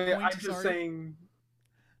you're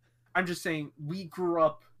I'm just saying we grew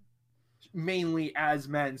up mainly as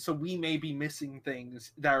men, so we may be missing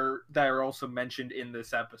things that are also mentioned in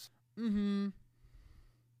this episode. Mm-hmm. And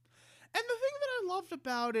the thing that I loved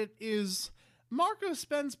about it is Marco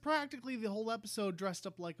spends practically the whole episode dressed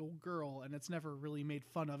up like a girl, and it's never really made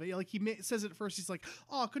fun of it. Like, says it at first, he's like,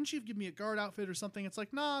 oh, couldn't you have given me a guard outfit or something? It's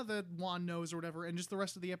like, nah, the wand knows or whatever. And just the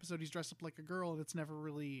rest of the episode, he's dressed up like a girl, and it's never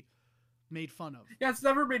really made fun of. Yeah, it's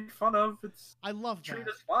never made fun of. I love that. Treat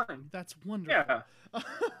us fine. That's wonderful. Yeah.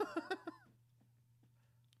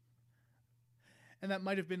 And that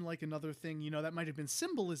might have been like another thing, that might have been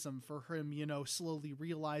symbolism for him, slowly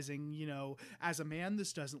realizing, as a man,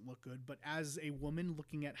 this doesn't look good. But as a woman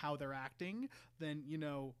looking at how they're acting, then,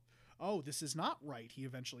 oh, this is not right. He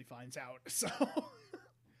eventually finds out. So.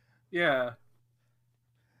 Yeah.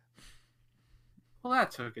 Well,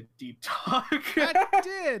 that took a deep talk. That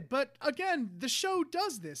did. But again, the show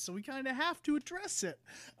does this, so we kind of have to address it.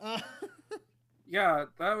 Yeah,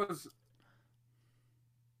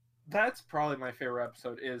 that's probably my favorite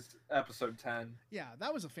episode, is episode 10. Yeah,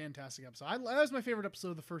 that was a fantastic episode. That was my favorite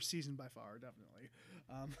episode of the first season by far, definitely.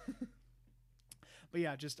 But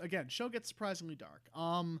yeah, just, again, show gets surprisingly dark.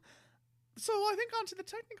 So I think on to the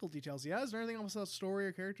technical details. Yeah, is there anything else about story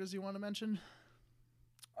or characters you want to mention?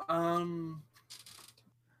 Hold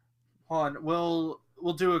on. We'll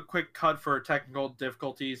do a quick cut for technical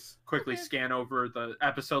difficulties, quickly scan over the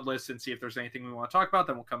episode list and see if there's anything we want to talk about,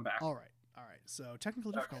 then we'll come back. All right. So,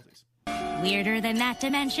 technical difficulties. Weirder than that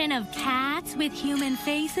dimension of cats with human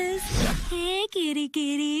faces? Hey, kitty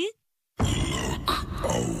kitty.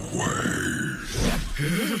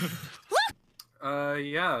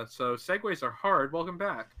 Yeah, so segues are hard. Welcome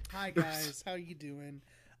back. Hi, guys. How you doing?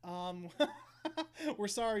 We're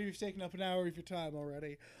sorry you've taken up an hour of your time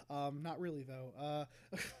already. Not really, though.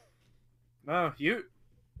 No, you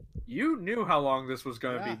knew how long this was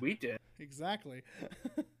going to be. We did. Exactly.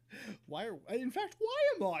 Why am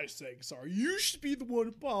I saying sorry? You should be the one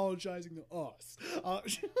apologizing to us.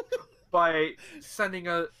 By sending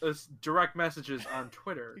us direct messages on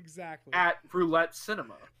Twitter. Exactly. At Roulette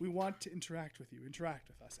Cinema. We want to interact with you. Interact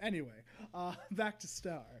with us. Anyway, back to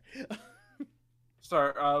Star.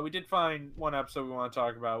 Star, we did find one episode we want to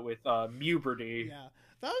talk about with Muberty. Yeah,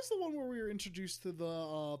 that was the one where we were introduced to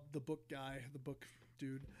the book guy, the book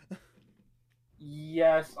dude.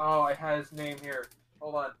 Yes. Oh, I had his name here.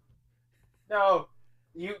 Hold on. No,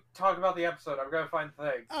 you talk about the episode. I'm gonna find the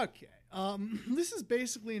thing. Okay. This is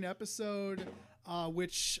basically an episode,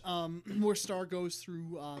 where Star goes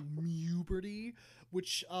through puberty,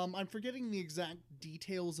 which I'm forgetting the exact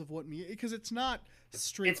details of what because it's not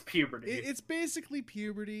straight. It's puberty. It's basically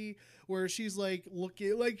puberty, where she's like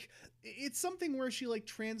looking like it's something where she like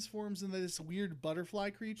transforms into this weird butterfly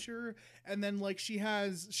creature, and then like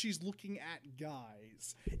she's looking at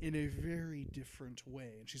guys in a very different way,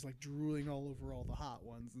 and she's like drooling all over all the hot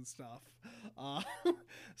ones and stuff.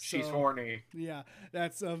 She's horny. Yeah,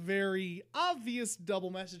 that's a very obvious double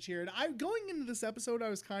message here. And I'm going into this episode, I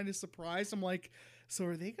was kind of surprised. I'm like, so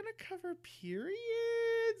are they gonna cover periods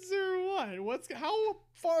or what? How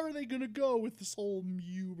far are they gonna go with this whole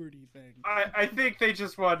puberty thing? I think they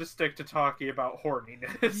just wanted to stick to talking about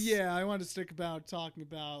horniness. Yeah, I want to stick about talking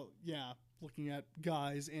about looking at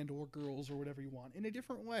guys and or girls or whatever you want in a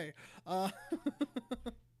different way. Well,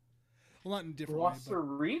 not in a different way.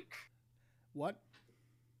 Rosserique? What?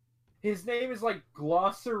 His name is like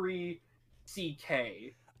Glossary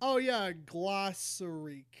CK. Oh yeah,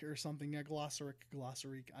 Glossaric or something. Yeah, Glossaric.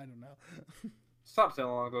 I don't know. Something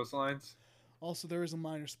along those lines. Also, there is a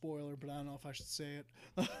minor spoiler, but I don't know if I should say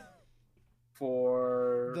it.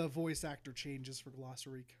 For The voice actor changes for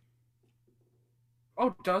Glossaric.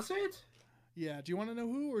 oh, does it? Yeah. Do you want to know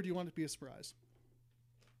who, or do you want it to be a surprise?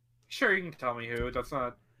 Sure, you can tell me who. That's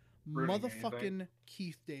not. Ruining anything. Motherfucking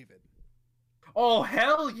Keith David. Oh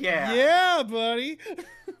hell yeah! Yeah, buddy.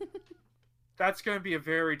 That's gonna be a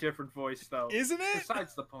very different voice, though. Isn't it?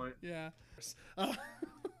 Besides the point. Yeah.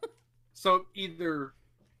 So either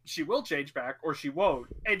she will change back or she won't,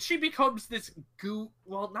 and she becomes this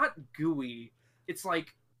well, not gooey. It's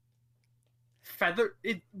like feather.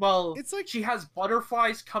 It's like she has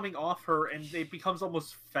butterflies coming off her, and it becomes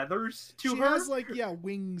almost feathers to she her. has like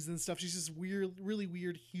wings and stuff. She's this weird, really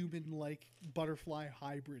weird human like butterfly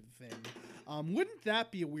hybrid thing. Wouldn't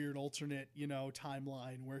that be a weird alternate,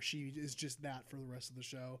 timeline where she is just that for the rest of the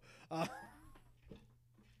show?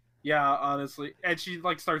 Yeah, honestly, and she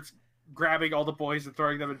like starts grabbing all the boys and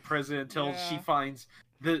throwing them in prison until she finds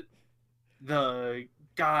the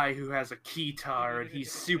guy who has a keytar, and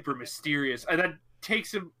he's super mysterious, and then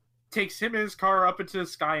takes him in his car up into the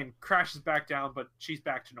sky and crashes back down, but she's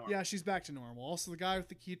back to normal. Yeah, she's back to normal. Also, the guy with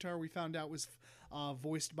the keytar we found out was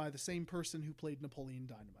voiced by the same person who played Napoleon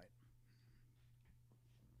Dynamite.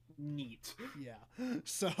 Neat. Yeah.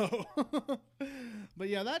 So, but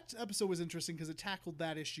yeah, that episode was interesting because it tackled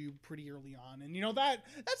that issue pretty early on, and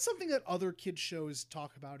that's something that other kids shows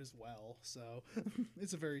talk about as well. So,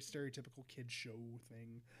 it's a very stereotypical kids show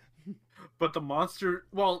thing. But the monster,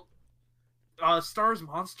 Star's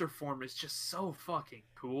monster form is just so fucking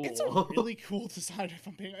cool. It's a really cool design. If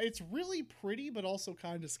I'm being, it's really pretty, but also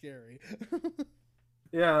kind of scary.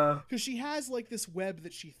 Yeah, because she has like this web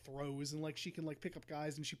that she throws, and like she can like pick up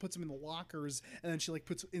guys, and she puts them in the lockers, and then she like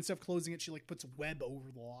puts, instead of closing it, she like puts web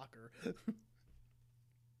over the locker.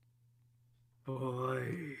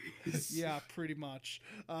 Boys. Yeah, pretty much.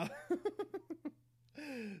 So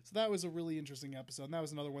that was a really interesting episode, and that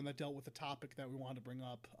was another one that dealt with a topic that we wanted to bring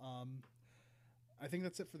up. I think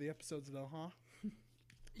that's it for the episodes, though, huh?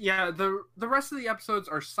 Yeah, the rest of the episodes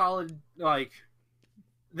are solid. Like,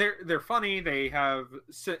 they're funny. They have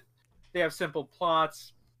simple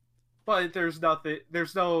plots, but there's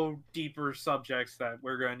no deeper subjects that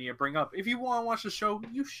we're going to need to bring up. If you want to watch the show,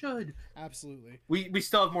 you should. Absolutely. We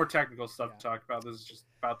still have more technical stuff to talk about. This is just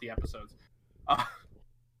about the episodes.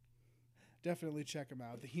 Definitely check them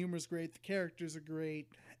out. The humor's great. The characters are great.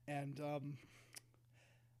 And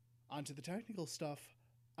onto the technical stuff.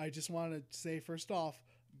 I just want to say, first off,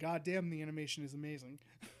 goddamn, the animation is amazing.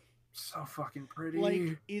 So fucking pretty.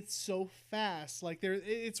 Like, it's so fast. Like,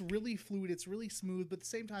 it's really fluid. It's really smooth. But at the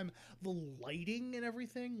same time, the lighting and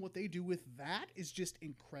everything, what they do with that is just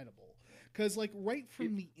incredible. Because, like, right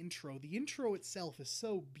from the intro itself is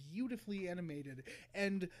so beautifully animated.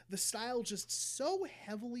 And the style just so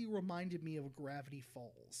heavily reminded me of Gravity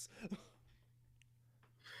Falls.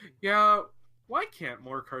 Yeah, why can't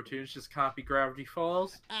more cartoons just copy Gravity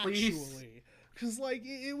Falls, please? Actually. Because, like,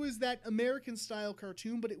 it was that American-style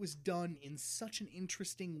cartoon, but it was done in such an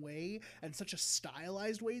interesting way and such a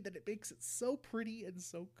stylized way that it makes it so pretty and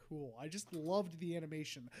so cool. I just loved the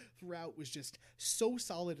animation throughout. Was just so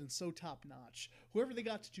solid and so top-notch. Whoever they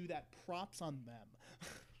got to do that, props on them.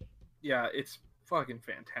 Yeah, it's fucking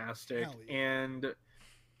fantastic. Hell yeah. And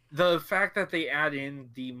the fact that they add in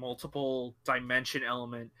the multiple dimension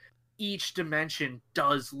element, each dimension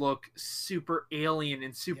does look super alien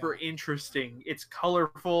and super interesting. It's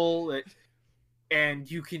colorful, and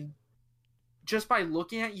you can, just by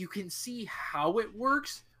looking at it, you can see how it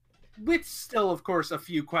works, with still, of course, a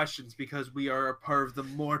few questions, because we are a part of the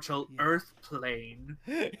mortal Earth plane.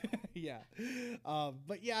 Yeah.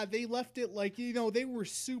 But yeah, they left it like, they were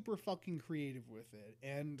super fucking creative with it.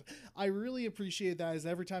 And I really appreciate that, as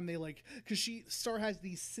every time they because Star has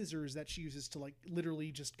these scissors that she uses to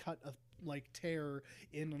literally just cut a tear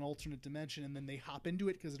in an alternate dimension, and then they hop into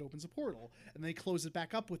it because it opens a portal, and they close it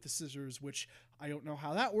back up with the scissors, which I don't know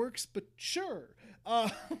how that works, but sure.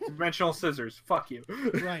 Dimensional scissors, fuck you.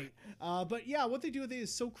 Right. But yeah, what they do with it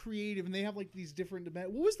is so creative, and they have these different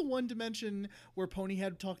dimensions. What was the one dimension where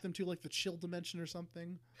Ponyhead talked them to, the chill dimension or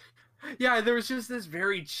something? Yeah, there was just this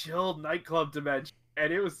very chill nightclub dimension,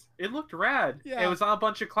 and it looked rad. Yeah. It was on a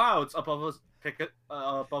bunch of clouds above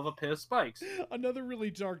a pit of spikes. Another really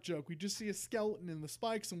dark joke. We just see a skeleton in the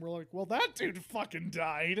spikes, and we're like, well, that dude fucking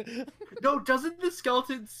died. No, doesn't the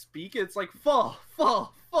skeleton speak? It's like, fall.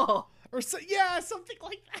 Or so, yeah, something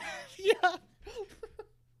like that. Yeah.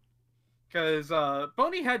 Because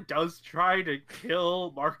Bonyhead does try to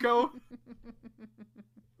kill Marco.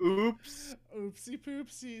 Oops. Oopsie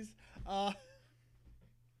poopsies.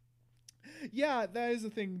 Yeah, that is the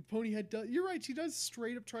thing. Ponyhead does. You're right. She does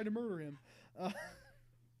straight up try to murder him.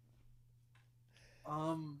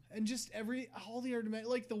 And just all the other,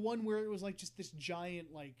 like the one where it was like just this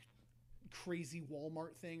giant like crazy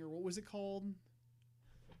Walmart thing, or what was it called?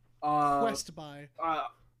 Quest Buy.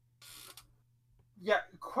 Yeah,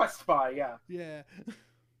 Quest Buy. Yeah. Yeah.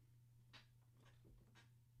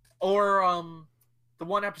 Or the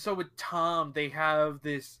one episode with Tom, they have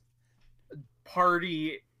this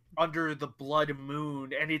party under the blood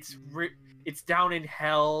moon, and it's down in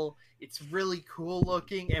hell. It's really cool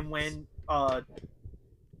looking, and when I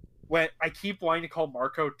keep wanting to call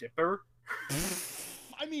Marco Dipper.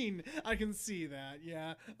 I mean, I can see that,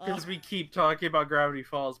 yeah. Because we keep talking about Gravity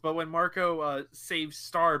Falls, but when Marco saves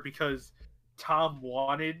Star because Tom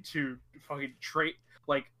wanted to fucking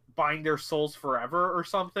bind their souls forever or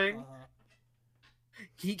something,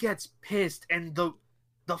 he gets pissed, and the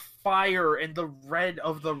fire and the red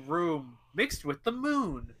of the room mixed with the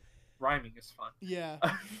moon, rhyming is fun. Yeah.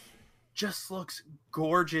 Just looks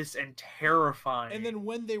gorgeous and terrifying. And then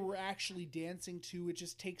when they were actually dancing too, it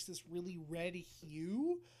just takes this really red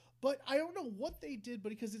hue. But I don't know what they did, but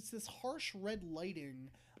because it's this harsh red lighting,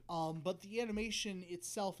 but the animation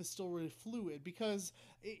itself is still really fluid, because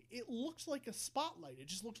it looks like a spotlight. It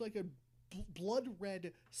just looked like a blood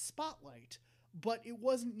red spotlight. But it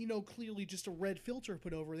wasn't, clearly just a red filter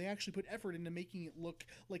put over. They actually put effort into making it look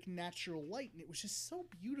like natural light, and it was just so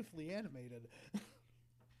beautifully animated.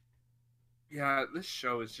 Yeah, this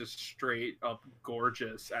show is just straight up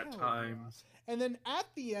gorgeous at times. Yeah. And then at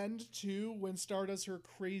the end, too, when Star does her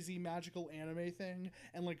crazy magical anime thing,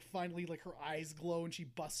 and, finally, her eyes glow and she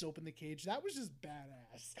busts open the cage, that was just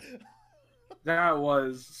badass.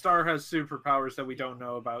 Star has superpowers that we don't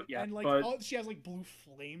know about yet. And, she has, blue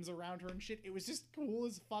flames around her and shit. It was just cool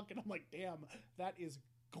as fuck, and I'm like, damn, that is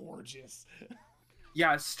gorgeous.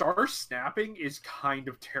 Yeah, Star snapping is kind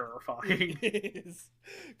of terrifying. It is.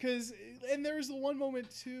 And there's the one moment,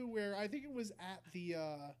 too, where I think it was at the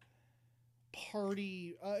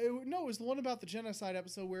party. It was the one about the genocide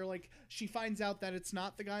episode where, she finds out that it's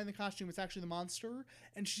not the guy in the costume, it's actually the monster,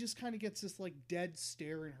 and she just kind of gets this, dead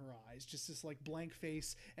stare in her eyes, just this, blank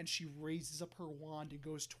face, and she raises up her wand and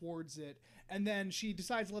goes towards it, and then she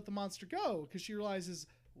decides to let the monster go, because she realizes,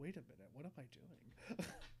 wait a minute, what am I doing?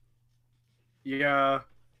 Yeah.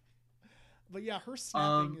 But yeah, her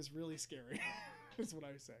snapping is really scary. Is what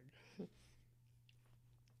I was saying.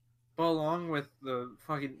 But along with the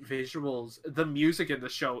fucking visuals, the music in the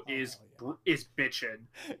show is bitchin'.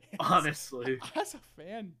 Honestly, it has a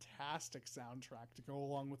fantastic soundtrack to go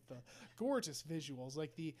along with the gorgeous visuals.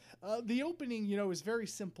 The opening, is very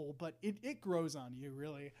simple, but it grows on you,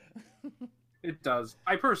 really. It does.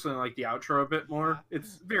 I personally like the outro a bit more. Yeah.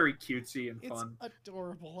 It's very cutesy and fun. It's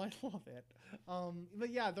adorable. I love it.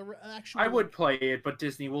 But yeah, the actual... I would play it, but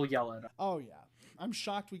Disney will yell at it. Oh, yeah. I'm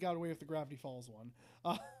shocked we got away with the Gravity Falls one.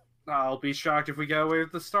 I'll be shocked if we get away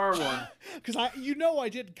with the Star one. Because I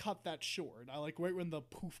did cut that short. Right when the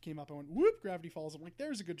poof came up, I went, whoop, Gravity Falls. I'm like,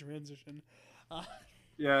 there's a good transition.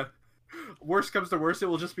 Yeah. Worst comes to worst, it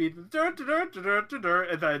will just be... and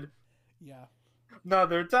then... Yeah.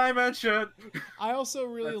 Another dimension. I also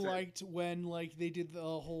really liked when they did the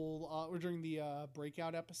whole or during the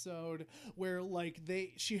breakout episode where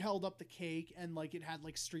she held up the cake and it had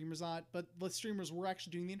streamers on it, but the streamers were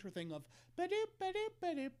actually doing the intro thing of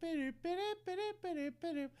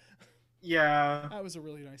yeah. That was a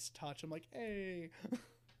really nice touch. I'm like, hey.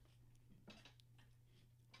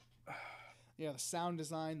 Yeah, the sound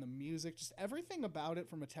design, the music, just everything about it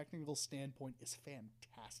from a technical standpoint is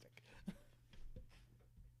fantastic.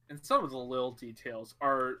 And some of the little details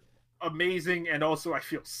are amazing, and also I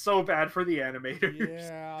feel so bad for the animators.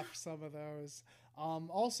 Yeah, for some of those.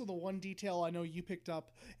 Also, the one detail I know you picked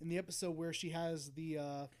up in the episode where she has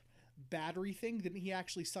the battery thing, didn't he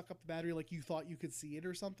actually suck up the battery like you thought you could see it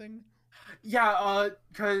or something? Yeah,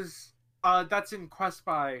 because that's in Quest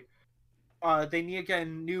Buy. They need to get a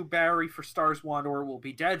new battery for Star's wand or it will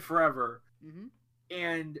be dead forever. Mm-hmm.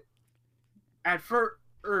 And at first...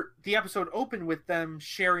 the episode opened with them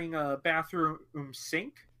sharing a bathroom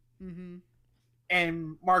sink. Mm-hmm.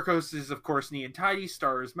 And Marcos is, of course, neat and tidy.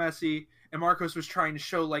 Star is messy. And Marcos was trying to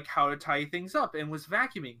show, how to tie things up and was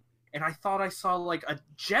vacuuming. And I thought I saw, a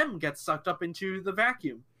gem get sucked up into the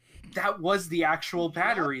vacuum. That was the actual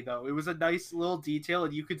battery, though. It was a nice little detail,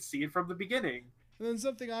 and you could see it from the beginning. And then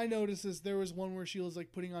something I noticed is there was one where she was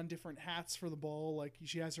like putting on different hats for the ball. Like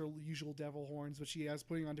she has her usual devil horns, but she has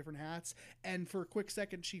putting on different hats. And for a quick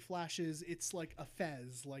second, she flashes. It's like a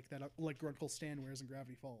fez, like that, like Grunkle Stan wears in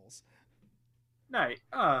Gravity Falls. Nice.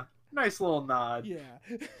 Nice little nod. Yeah.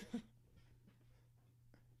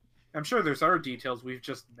 I'm sure there's other details we've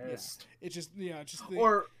just missed. It's just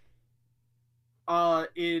Or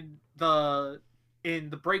in the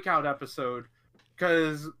breakout episode,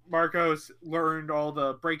 because Marcos learned all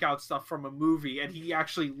the breakout stuff from a movie, and he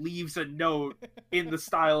actually leaves a note in the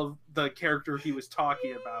style of the character he was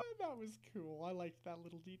talking about. That was cool. I liked that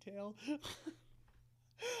little detail.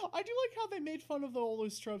 I do like how they made fun of all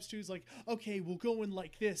those tropes too. It's like, okay, we'll go in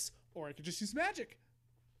like this, or I could just use magic.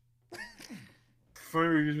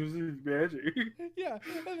 Magic. Yeah,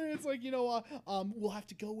 and then it's like, we'll have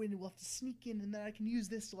to go in and we'll have to sneak in, and then I can use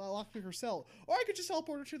this to lock her cell, or I could just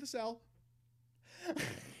teleport her to the cell.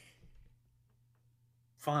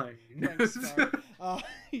 Fine. Thanks, Star.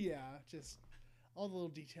 Yeah, just all the little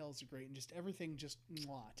details are great, and just everything just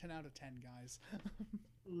 10 out of 10, guys.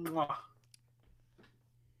 Mwah.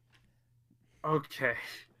 Okay.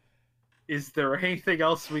 Is there anything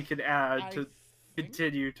else we can add to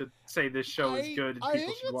continue to say this show is good and I people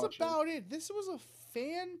think should that's watch about it. This was a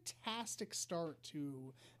fantastic start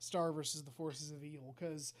to Star versus the Forces of Evil,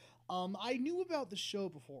 because I knew about the show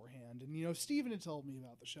beforehand, and Steven had told me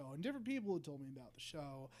about the show, and different people had told me about the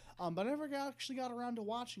show, but I never actually got around to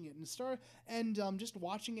watching it, and just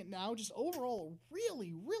watching it now, just overall a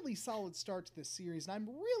really, really solid start to this series, and I'm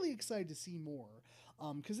really excited to see more.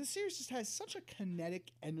 Because this series just has such a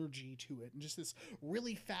kinetic energy to it, and just this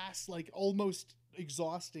really fast, like almost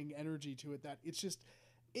exhausting energy to it, that it's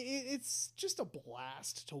just a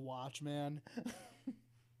blast to watch, man.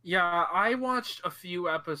 Yeah, I watched a few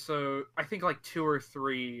episodes, I think like 2 or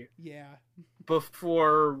 3. Yeah.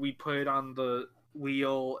 Before we put it on the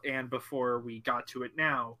wheel and before we got to it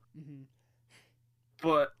now. Mm-hmm.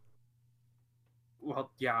 But, well,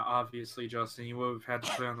 yeah, obviously, Justin, you would have had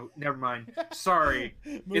to put it on the... Never mind. Sorry.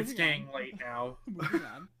 It's getting late now. Moving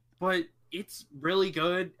on. But it's really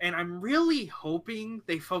good, and I'm really hoping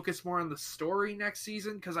they focus more on the story next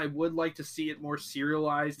season, because I would like to see it more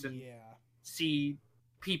serialized and see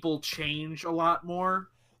people change a lot more.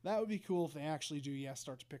 That would be cool if they actually do,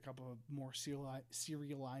 start to pick up a more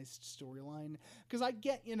serialized storyline. Because I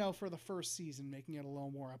get, for the first season, making it a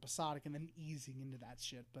little more episodic and then easing into that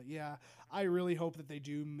shit. But yeah, I really hope that they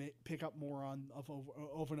do pick up more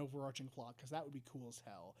of an overarching plot, because that would be cool as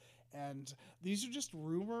hell. And these are just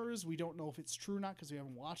rumors. We don't know if it's true or not, because we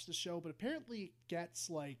haven't watched the show. But apparently it gets,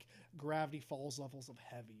 like, Gravity Falls levels of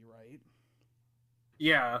heavy, right?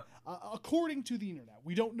 Yeah. According to the internet.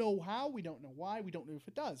 We don't know how, we don't know why, we don't know if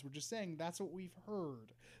it does. We're just saying that's what we've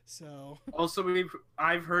heard. So also,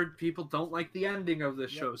 I've heard people don't like the ending of this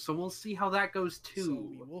show, so we'll see how that goes too. So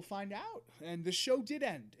we will find out. And the show did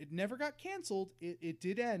end. It never got canceled. It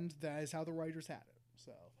did end. That is how the writers had it.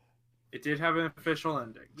 So it did have an official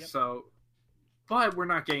ending. Yep. So, but we're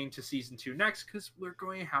not getting to season 2 next, because we're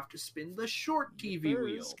going to have to spin the short TV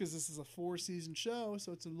wheel. Because this is a 4-season show,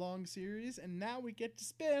 so it's a long series, and now we get to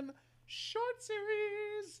spin short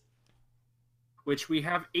series, which we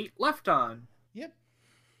have 8 left on. Yep.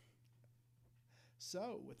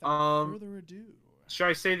 So without further ado, should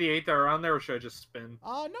I say the 8 that are on there, or should I just spin?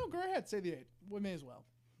 No, go ahead. Say the 8. We may as well.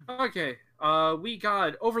 Okay. We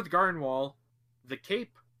got Over the Garden Wall, The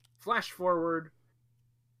Cape, Flash Forward,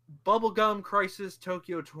 Bubblegum Crisis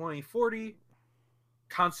Tokyo 2040,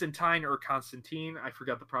 Constantine, I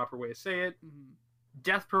forgot the proper way to say it,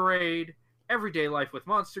 Death Parade, Everyday Life with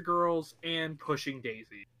Monster Girls, and Pushing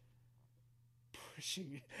Daisy.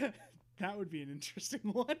 That would be an interesting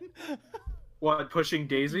one. What, Pushing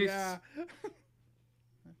Daisies? Yeah.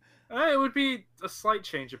 It would be a slight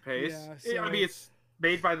change of pace. Yeah, I mean, it's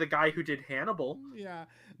made by the guy who did Hannibal. Yeah,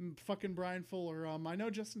 fucking Brian Fuller. I know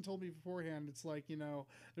Justin told me beforehand, it's like,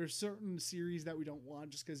 there's certain series that we don't want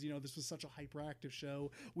just because, this was such a hyperactive show.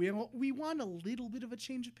 We want a little bit of a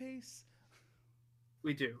change of pace.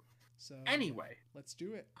 We do. So anyway, let's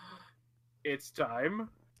do it. It's time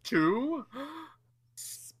to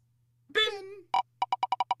spin.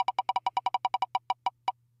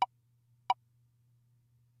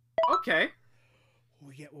 Okay. What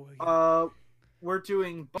we get? We're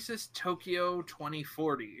doing Crisis Tokyo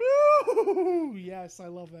 2040. Ooh, yes, I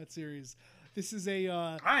love that series. This is a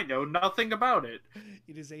I know nothing about it.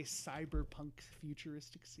 It is a cyberpunk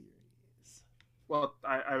futuristic series. Well,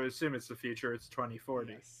 I would assume it's the future. It's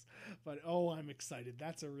 2040. Yes. But oh, I'm excited.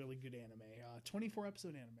 That's a really good anime. 24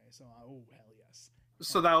 episode anime. So oh hell yes.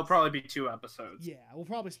 So that'll probably be 2 episodes. Yeah, we'll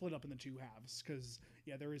probably split up in the 2 halves because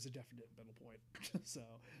yeah, there is a definite middle point. So.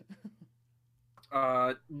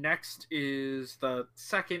 Next is the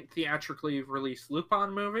second theatrically released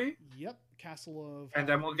Lupin movie. Yep, Castle of. And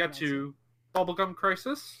then we'll get to Bubblegum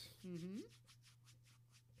Crisis. Mm-hmm.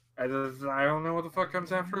 I don't know what the fuck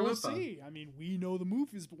comes after We'll Lupin. see. I mean, we know the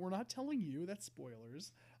movies, but we're not telling you. That's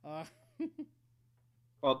spoilers.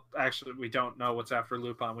 Well, actually, we don't know what's after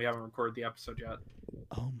Lupin. We haven't recorded the episode yet.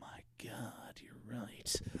 Oh my god, you're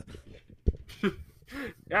right.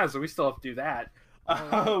 Yeah, so we still have to do that.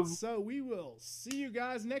 Alright, so we will see you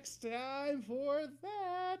guys next time for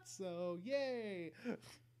that. So yay!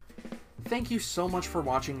 Thank you so much for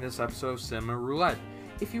watching this episode of Cinema Roulette.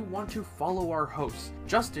 If you want to follow our hosts,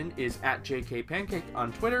 Justin is at JKPancake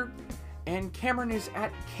on Twitter, and Cameron is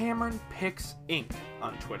at CameronPixInc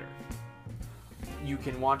on Twitter. You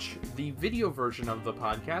can watch the video version of the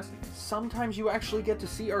podcast. Sometimes you actually get to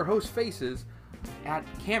see our host faces at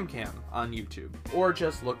CamCam on YouTube, or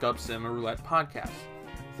just look up Cinema Roulette Podcast.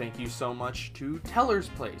 Thank you so much to Teller's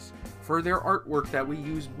Place for their artwork that we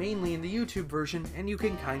use mainly in the YouTube version and you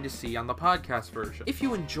can kind of see on the podcast version. If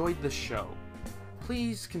you enjoyed the show,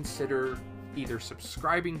 please consider either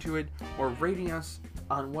subscribing to it or rating us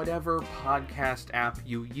on whatever podcast app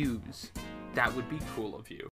you use. That would be cool of you.